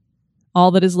it.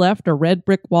 All that is left are red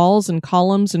brick walls and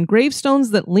columns and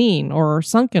gravestones that lean or are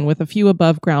sunken with a few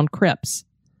above-ground crypts.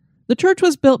 The church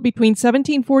was built between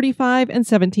 1745 and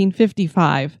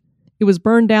 1755. It was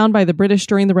burned down by the British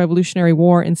during the Revolutionary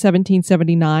War in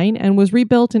 1779 and was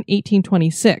rebuilt in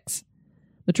 1826.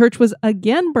 The church was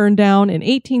again burned down in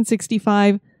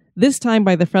 1865, this time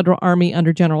by the Federal Army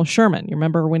under General Sherman. You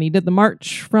remember when he did the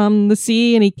march from the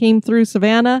sea and he came through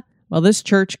Savannah? Well, this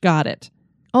church got it.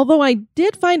 Although I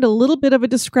did find a little bit of a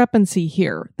discrepancy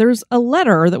here. There's a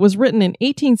letter that was written in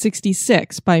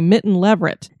 1866 by Mitten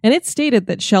Leverett, and it stated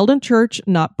that Sheldon Church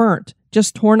not burnt,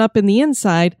 just torn up in the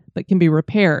inside, but can be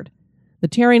repaired. The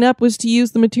tearing up was to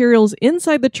use the materials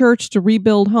inside the church to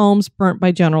rebuild homes burnt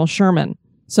by General Sherman.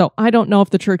 So I don't know if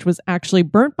the church was actually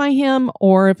burnt by him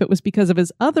or if it was because of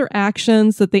his other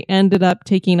actions that they ended up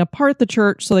taking apart the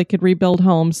church so they could rebuild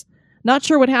homes. Not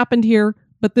sure what happened here,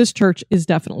 but this church is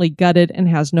definitely gutted and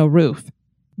has no roof.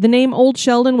 The name Old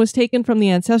Sheldon was taken from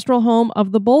the ancestral home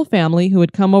of the Bull family who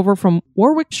had come over from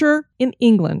Warwickshire in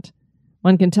England.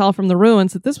 One can tell from the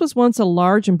ruins that this was once a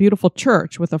large and beautiful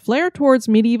church with a flair towards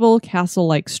medieval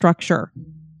castle-like structure.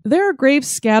 There are graves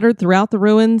scattered throughout the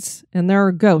ruins, and there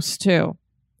are ghosts too.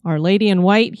 Our Lady in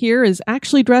White here is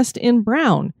actually dressed in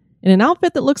brown, in an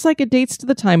outfit that looks like it dates to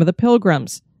the time of the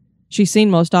Pilgrims. She's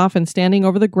seen most often standing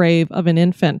over the grave of an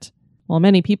infant. While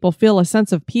many people feel a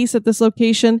sense of peace at this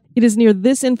location, it is near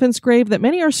this infant's grave that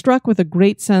many are struck with a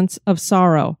great sense of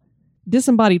sorrow.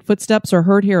 Disembodied footsteps are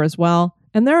heard here as well,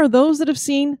 and there are those that have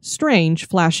seen strange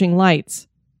flashing lights.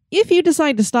 If you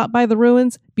decide to stop by the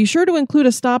ruins, be sure to include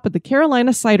a stop at the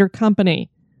Carolina Cider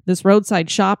Company. This roadside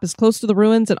shop is close to the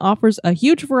ruins and offers a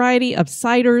huge variety of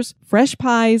ciders, fresh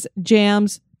pies,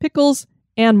 jams, pickles,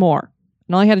 and more.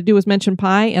 And all I had to do was mention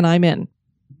pie, and I'm in.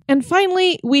 And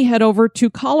finally, we head over to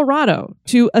Colorado,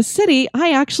 to a city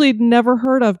I actually had never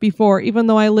heard of before, even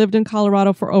though I lived in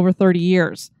Colorado for over 30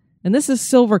 years. And this is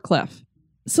Silver Cliff.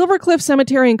 Silver Cliff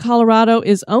Cemetery in Colorado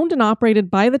is owned and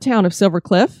operated by the town of Silver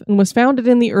Cliff and was founded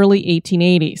in the early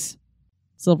 1880s.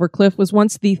 Silver Cliff was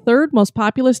once the third most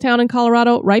populous town in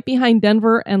Colorado, right behind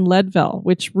Denver and Leadville,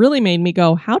 which really made me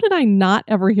go, how did I not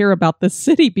ever hear about this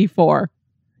city before?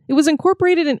 It was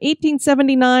incorporated in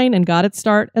 1879 and got its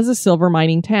start as a silver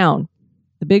mining town.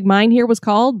 The big mine here was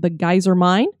called the Geyser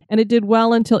Mine, and it did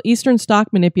well until Eastern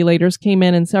stock manipulators came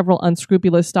in and several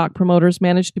unscrupulous stock promoters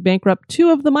managed to bankrupt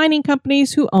two of the mining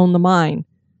companies who owned the mine.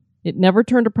 It never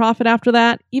turned a profit after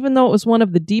that, even though it was one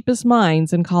of the deepest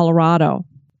mines in Colorado.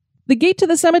 The gate to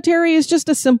the cemetery is just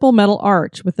a simple metal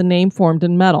arch with the name formed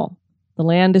in metal. The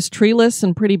land is treeless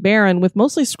and pretty barren with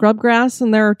mostly scrub grass,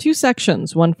 and there are two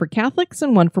sections, one for Catholics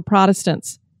and one for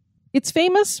Protestants. It's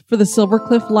famous for the Silver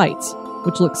Cliff lights,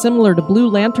 which look similar to blue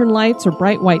lantern lights or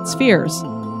bright white spheres.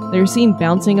 They are seen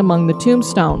bouncing among the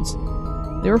tombstones.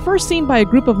 They were first seen by a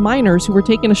group of miners who were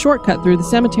taking a shortcut through the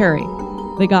cemetery.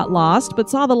 They got lost but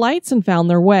saw the lights and found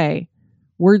their way.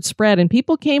 Word spread and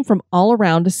people came from all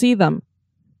around to see them.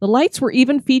 The lights were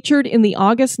even featured in the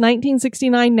August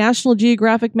 1969 National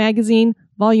Geographic magazine,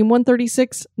 Volume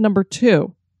 136, Number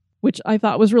 2, which I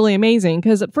thought was really amazing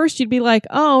because at first you'd be like,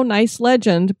 oh, nice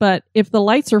legend, but if the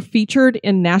lights are featured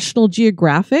in National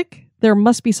Geographic, there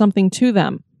must be something to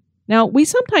them. Now, we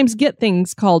sometimes get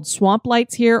things called swamp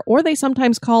lights here, or they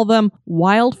sometimes call them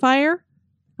wildfire.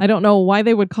 I don't know why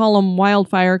they would call them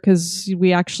wildfire because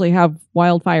we actually have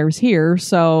wildfires here,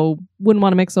 so wouldn't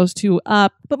want to mix those two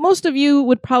up. But most of you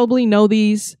would probably know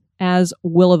these as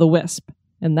will-o'-the-wisp.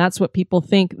 And that's what people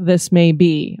think this may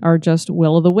be, are just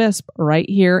will-o'-the-wisp right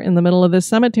here in the middle of this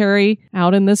cemetery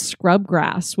out in this scrub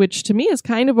grass, which to me is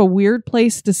kind of a weird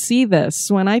place to see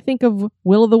this. When I think of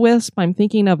will-o'-the-wisp, I'm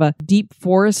thinking of a deep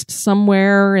forest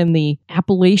somewhere in the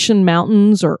Appalachian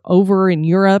Mountains or over in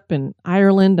Europe and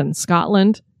Ireland and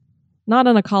Scotland. Not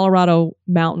in a Colorado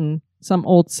mountain, some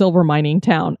old silver mining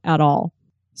town at all.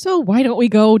 So why don't we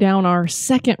go down our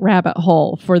second rabbit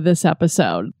hole for this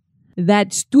episode?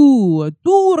 That's two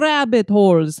rabbit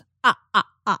holes.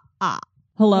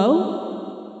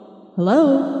 Hello?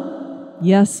 Hello?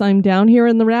 Yes, I'm down here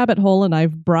in the rabbit hole and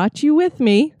I've brought you with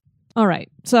me. All right,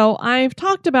 so I've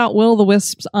talked about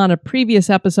will-o'-the-wisps on a previous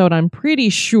episode, I'm pretty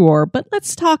sure, but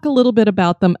let's talk a little bit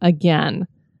about them again.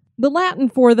 The Latin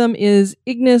for them is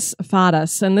ignis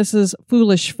fatuus, and this is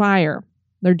foolish fire.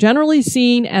 They're generally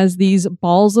seen as these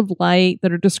balls of light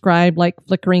that are described like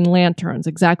flickering lanterns,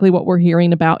 exactly what we're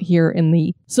hearing about here in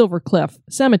the Silver Cliff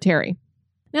Cemetery.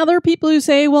 Now, there are people who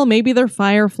say, well, maybe they're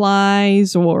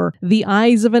fireflies or the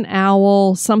eyes of an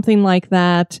owl, something like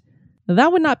that.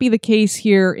 That would not be the case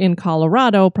here in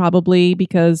Colorado, probably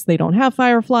because they don't have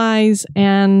fireflies,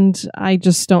 and I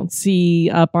just don't see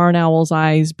a barn owl's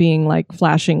eyes being like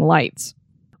flashing lights.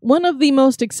 One of the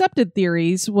most accepted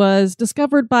theories was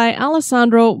discovered by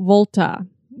Alessandro Volta,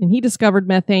 and he discovered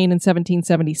methane in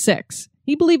 1776.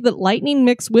 He believed that lightning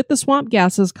mixed with the swamp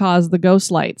gases caused the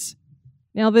ghost lights.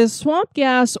 Now, this swamp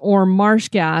gas or marsh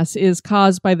gas is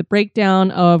caused by the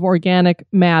breakdown of organic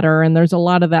matter, and there's a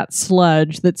lot of that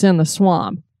sludge that's in the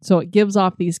swamp. So it gives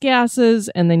off these gases,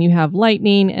 and then you have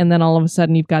lightning, and then all of a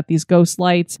sudden you've got these ghost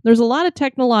lights. There's a lot of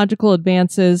technological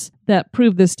advances that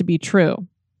prove this to be true.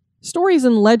 Stories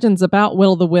and legends about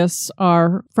will-o'-the-wisps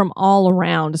are from all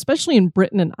around, especially in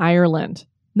Britain and Ireland.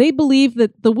 They believe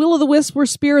that the will-o'-the-wisps were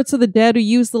spirits of the dead who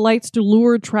used the lights to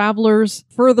lure travelers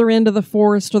further into the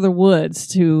forest or the woods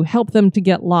to help them to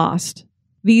get lost.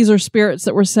 These are spirits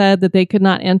that were said that they could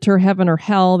not enter heaven or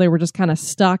hell. They were just kind of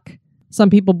stuck. Some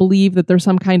people believe that they're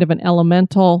some kind of an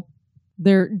elemental.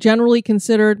 They're generally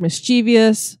considered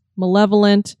mischievous,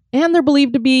 malevolent, and they're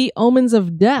believed to be omens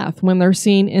of death when they're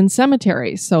seen in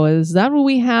cemeteries. So is that what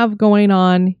we have going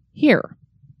on here?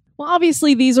 Well,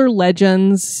 obviously these are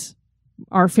legends.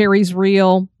 Are fairies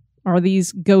real? Are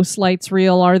these ghost lights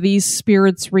real? Are these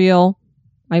spirits real?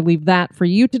 I leave that for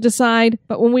you to decide.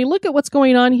 But when we look at what's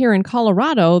going on here in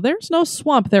Colorado, there's no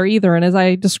swamp there either. And as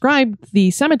I described the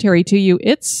cemetery to you,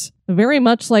 it's very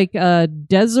much like a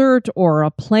desert or a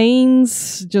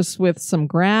plains, just with some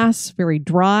grass, very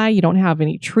dry. You don't have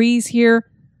any trees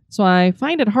here. So I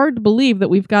find it hard to believe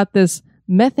that we've got this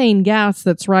methane gas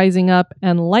that's rising up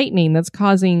and lightning that's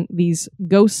causing these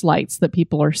ghost lights that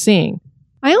people are seeing.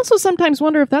 I also sometimes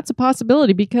wonder if that's a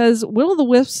possibility because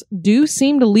will-o'-the-wisps do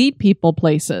seem to lead people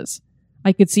places.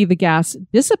 I could see the gas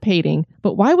dissipating,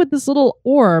 but why would this little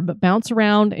orb bounce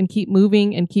around and keep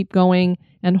moving and keep going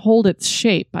and hold its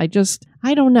shape? I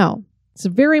don't know. It's a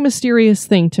very mysterious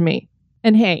thing to me.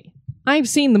 And hey, I've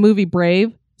seen the movie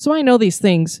Brave, so I know these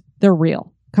things, they're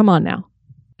real. Come on now.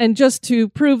 And just to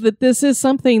prove that this is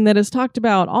something that is talked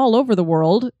about all over the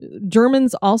world,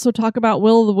 Germans also talk about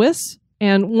will-o'-the-wisps.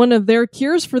 And one of their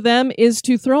cures for them is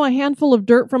to throw a handful of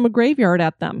dirt from a graveyard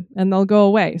at them, and they'll go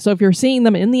away. So if you're seeing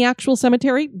them in the actual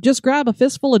cemetery, just grab a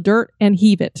fistful of dirt and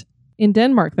heave it. In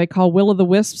Denmark, they call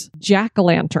will-o'-the-wisps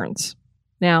jack-o'-lanterns.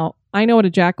 Now, I know what a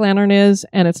jack-o'-lantern is,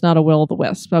 and it's not a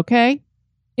will-o'-the-wisp, okay?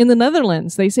 In the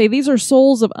Netherlands, they say these are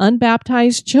souls of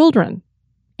unbaptized children.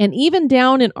 And even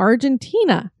down in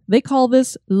Argentina, they call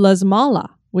this Las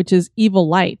Mala, which is evil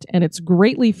light, and it's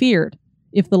greatly feared.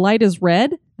 If the light is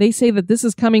red, they say that this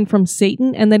is coming from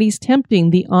Satan and that he's tempting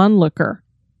the onlooker.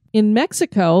 In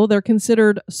Mexico, they're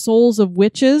considered souls of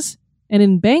witches, and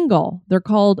in Bengal, they're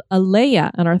called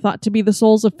Alaya and are thought to be the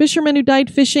souls of fishermen who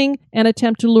died fishing and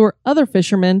attempt to lure other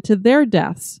fishermen to their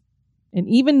deaths. And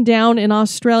even down in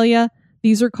Australia,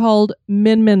 these are called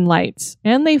Min lights,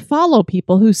 and they follow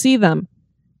people who see them.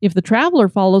 If the traveler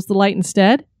follows the light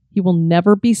instead, he will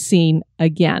never be seen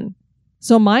again.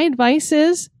 So my advice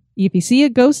is, if you see a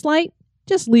ghost light,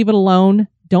 just leave it alone.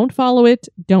 Don't follow it.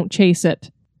 Don't chase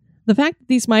it. The fact that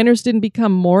these miners didn't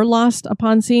become more lost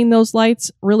upon seeing those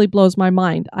lights really blows my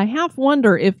mind. I half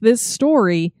wonder if this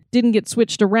story didn't get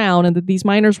switched around and that these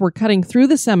miners were cutting through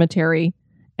the cemetery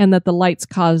and that the lights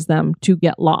caused them to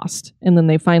get lost. And then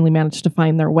they finally managed to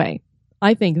find their way.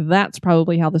 I think that's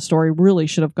probably how the story really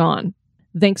should have gone.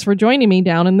 Thanks for joining me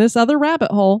down in this other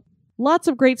rabbit hole. Lots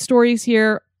of great stories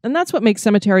here, and that's what makes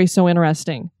cemeteries so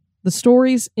interesting. The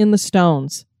stories in the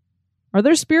stones. Are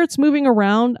there spirits moving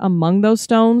around among those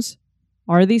stones?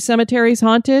 Are these cemeteries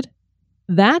haunted?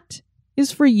 That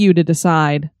is for you to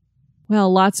decide.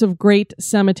 Well, lots of great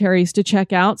cemeteries to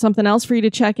check out. Something else for you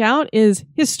to check out is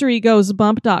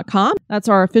historygoesbump.com. That's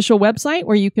our official website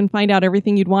where you can find out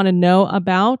everything you'd want to know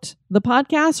about the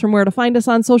podcast, from where to find us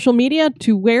on social media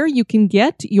to where you can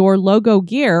get your logo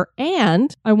gear.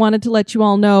 And I wanted to let you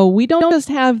all know we don't just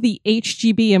have the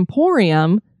HGB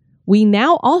Emporium. We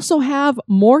now also have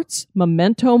Mort's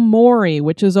Memento Mori,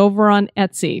 which is over on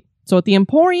Etsy. So at the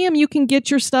Emporium, you can get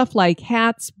your stuff like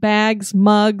hats, bags,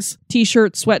 mugs,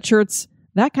 t-shirts, sweatshirts,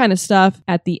 that kind of stuff.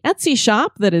 At the Etsy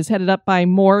shop that is headed up by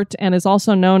Mort and is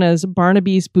also known as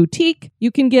Barnaby's Boutique,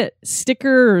 you can get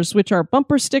stickers, which are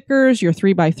bumper stickers, your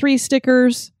 3x3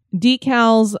 stickers,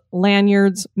 decals,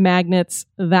 lanyards, magnets,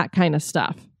 that kind of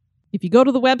stuff. If you go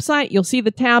to the website, you'll see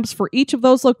the tabs for each of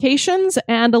those locations,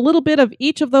 and a little bit of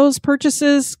each of those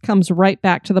purchases comes right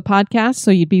back to the podcast, so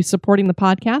you'd be supporting the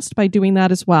podcast by doing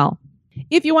that as well.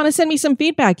 If you want to send me some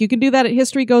feedback, you can do that at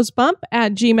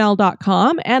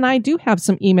historygoesbump@gmail.com, and I do have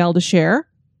some email to share.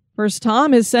 First,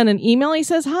 Tom has sent an email. He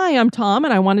says, "Hi, I'm Tom,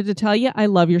 and I wanted to tell you I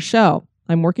love your show.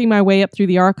 I'm working my way up through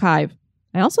the archive.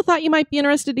 I also thought you might be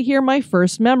interested to hear my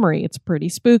first memory. It's pretty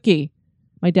spooky.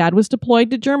 My dad was deployed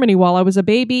to Germany while I was a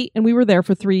baby, and we were there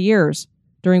for 3 years,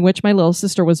 during which my little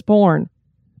sister was born.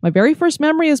 My very first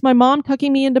memory is my mom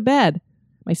tucking me into bed.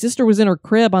 My sister was in her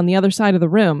crib on the other side of the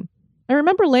room. I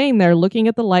remember laying there looking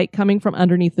at the light coming from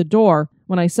underneath the door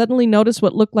when I suddenly noticed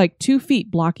what looked like 2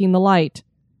 feet blocking the light.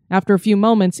 After a few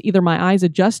moments, either my eyes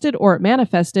adjusted or it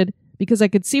manifested because I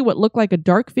could see what looked like a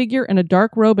dark figure in a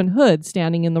dark robe and hood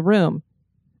standing in the room.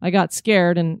 I got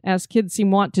scared, and as kids seem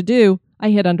wont to do, I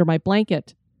hid under my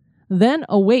blanket. Then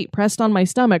a weight pressed on my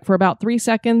stomach for about 3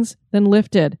 seconds, then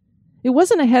lifted. It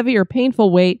wasn't a heavy or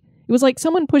painful weight. It was like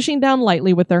someone pushing down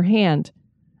lightly with their hand.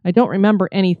 I don't remember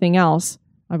anything else.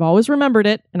 I've always remembered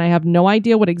it, and I have no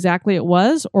idea what exactly it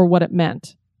was or what it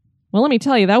meant. Well, let me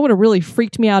tell you, that would have really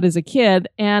freaked me out as a kid,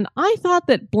 and I thought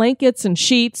that blankets and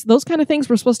sheets, those kind of things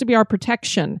were supposed to be our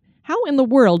protection. How in the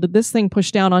world did this thing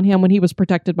push down on him when he was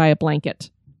protected by a blanket?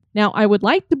 Now, I would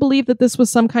like to believe that this was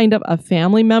some kind of a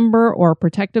family member or a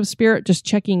protective spirit just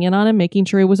checking in on him, making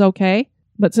sure he was okay.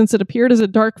 But since it appeared as a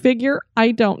dark figure,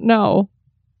 I don't know.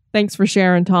 Thanks for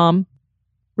sharing, Tom.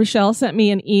 Rochelle sent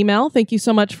me an email. Thank you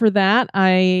so much for that.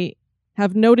 I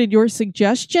have noted your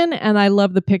suggestion, and I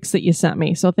love the pics that you sent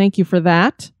me. So thank you for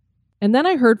that. And then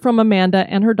I heard from Amanda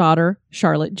and her daughter,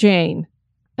 Charlotte Jane.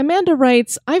 Amanda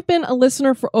writes, I've been a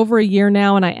listener for over a year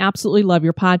now, and I absolutely love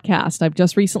your podcast. I've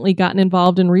just recently gotten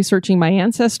involved in researching my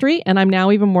ancestry, and I'm now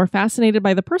even more fascinated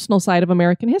by the personal side of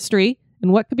American history.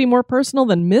 And what could be more personal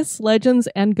than myths, legends,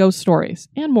 and ghost stories?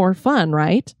 And more fun,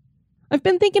 right? I've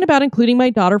been thinking about including my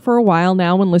daughter for a while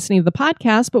now when listening to the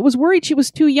podcast, but was worried she was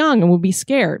too young and would be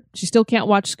scared. She still can't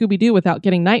watch Scooby-Doo without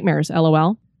getting nightmares,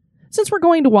 LOL. Since we're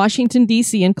going to Washington,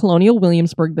 D.C. and Colonial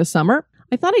Williamsburg this summer,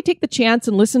 I thought I'd take the chance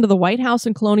and listen to the White House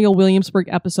and Colonial Williamsburg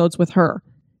episodes with her.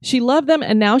 She loved them,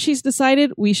 and now she's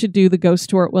decided we should do the ghost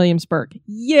tour at Williamsburg.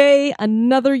 Yay!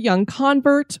 Another young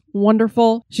convert.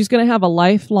 Wonderful. She's going to have a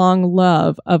lifelong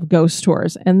love of ghost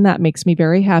tours, and that makes me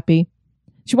very happy.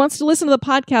 She wants to listen to the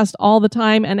podcast all the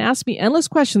time and ask me endless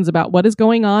questions about what is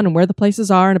going on and where the places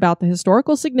are and about the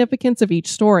historical significance of each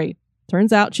story.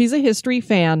 Turns out she's a history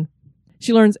fan.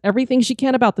 She learns everything she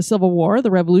can about the Civil War,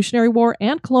 the Revolutionary War,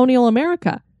 and colonial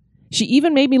America. She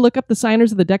even made me look up the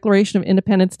signers of the Declaration of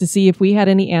Independence to see if we had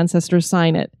any ancestors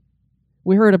sign it.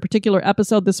 We heard a particular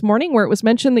episode this morning where it was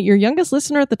mentioned that your youngest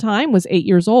listener at the time was 8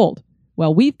 years old.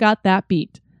 Well, we've got that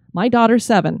beat. My daughter's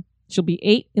 7. She'll be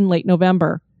 8 in late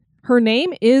November. Her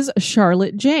name is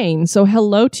Charlotte Jane. So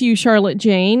hello to you, Charlotte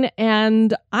Jane.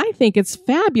 And I think it's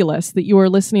fabulous that you are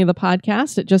listening to the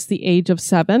podcast at just the age of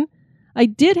 7. I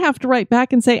did have to write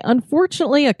back and say,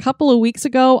 unfortunately, a couple of weeks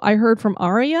ago, I heard from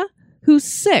Aria, who's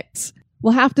 6.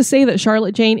 We'll have to say that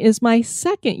Charlotte Jane is my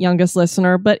second youngest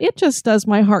listener, but it just does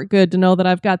my heart good to know that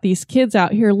I've got these kids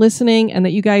out here listening and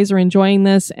that you guys are enjoying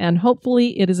this. And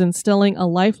hopefully it is instilling a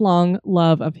lifelong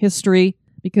love of history,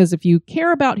 because if you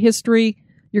care about history,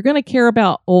 you're going to care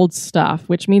about old stuff,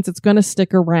 which means it's going to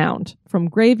stick around. From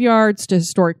graveyards to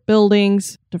historic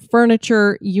buildings to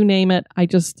furniture, you name it. I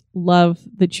just love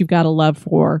that you've got a love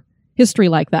for history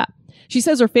like that. She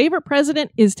says her favorite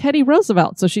president is Teddy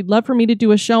Roosevelt, so she'd love for me to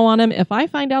do a show on him. If I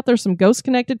find out there's some ghosts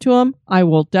connected to him, I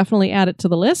will definitely add it to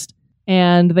the list.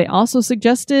 And they also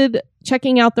suggested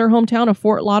checking out their hometown of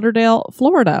Fort Lauderdale,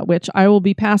 Florida, which I will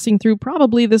be passing through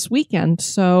probably this weekend.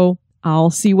 So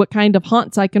I'll see what kind of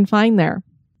haunts I can find there.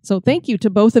 So thank you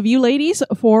to both of you ladies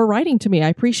for writing to me. I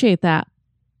appreciate that.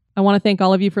 I want to thank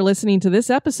all of you for listening to this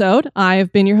episode.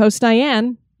 I've been your host,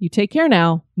 Diane. You take care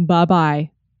now. Bye-bye.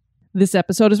 This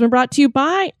episode has been brought to you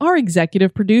by our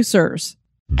executive producers.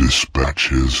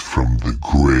 Dispatches from the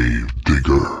Grave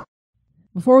Digger.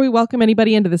 Before we welcome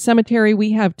anybody into the cemetery,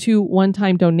 we have 2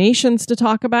 one-time donations to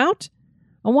talk about.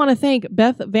 I want to thank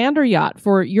Beth Vanderyacht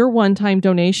for your one-time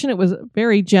donation. It was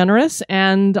very generous,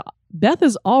 and Beth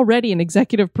is already an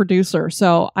executive producer,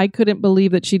 so I couldn't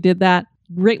believe that she did that.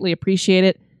 Greatly appreciate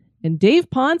it. And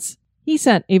Dave Ponce, he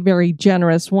sent a very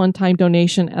generous one-time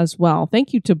donation as well.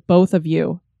 Thank you to both of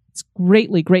you. It's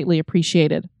greatly, greatly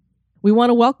appreciated. We want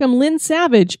to welcome Lynn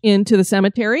Savage into the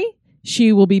cemetery.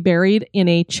 She will be buried in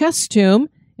a chest tomb,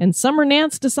 and Summer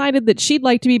Nance decided that she'd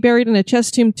like to be buried in a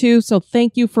chest tomb too, so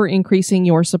thank you for increasing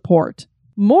your support.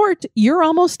 Mort, you're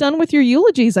almost done with your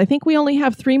eulogies. I think we only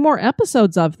have 3 more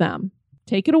episodes of them.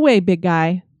 Take it away, big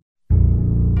guy.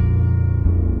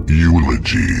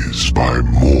 Eulogies by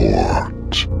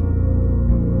Mort.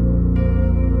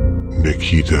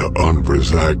 Nikita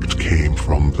Unverzagt came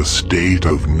from the state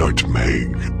of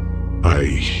Nutmeg. I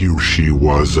hear she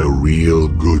was a real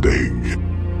good egg.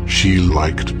 She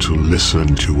liked to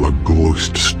listen to a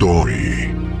ghost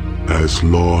story. as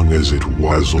long as it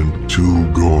wasn't too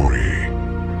gory.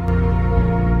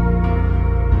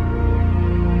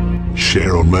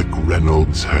 Cheryl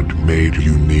McReynolds had made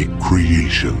unique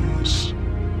creations,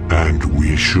 and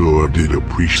we sure did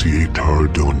appreciate her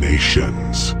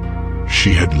donations.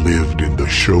 She had lived in the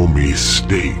Show Me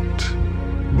State,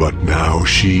 but now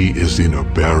she is in a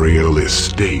burial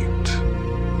estate.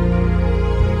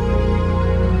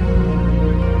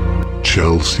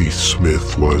 Chelsea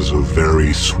Smith was a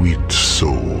very sweet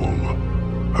soul.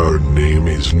 Her name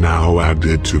is now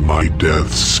added to my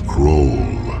death scroll.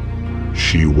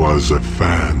 She was a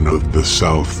fan of the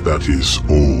South that is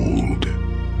old.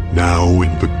 Now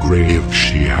in the grave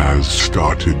she has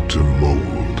started to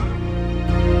mold.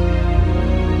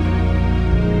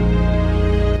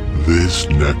 This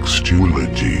next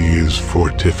eulogy is for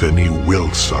Tiffany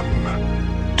Wilson.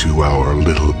 To our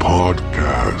little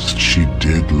podcast she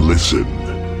did listen.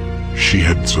 She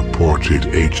had supported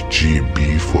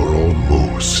HGB for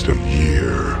almost a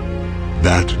year.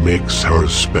 That makes her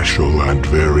special and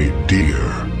very dear.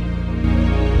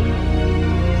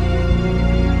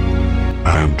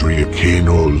 Andrea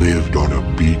Cano lived on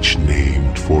a beach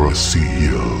named for a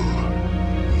seal.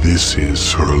 This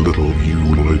is her little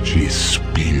eulogy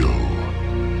spiel.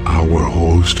 Our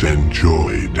host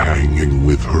enjoyed hanging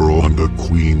with her on the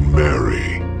Queen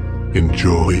Mary,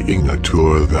 enjoying a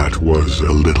tour that was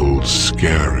a little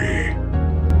scary.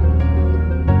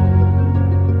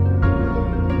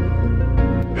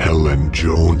 Helen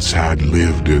Jones had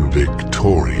lived in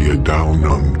Victoria Down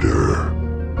Under.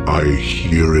 I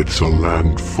hear it's a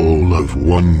land full of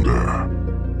wonder.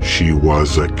 She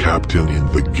was a captain in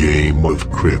the game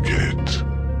of cricket,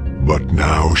 but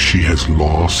now she has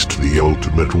lost the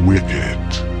ultimate wicket.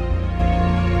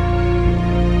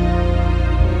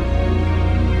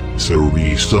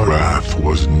 Cerisa Rath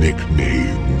was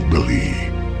nicknamed Billy,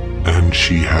 and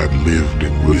she had lived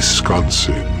in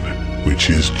Wisconsin, which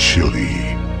is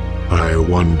chilly. I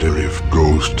wonder if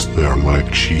ghosts there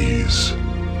like cheese.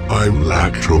 I'm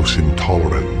lactose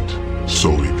intolerant,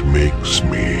 so it makes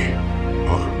me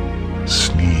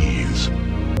sneeze.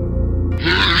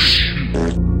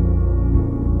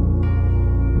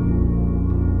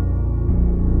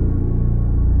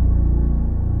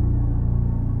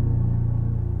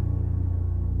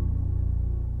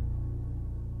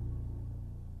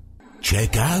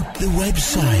 Check out the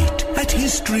website at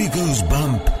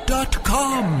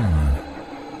historygoesbump.com.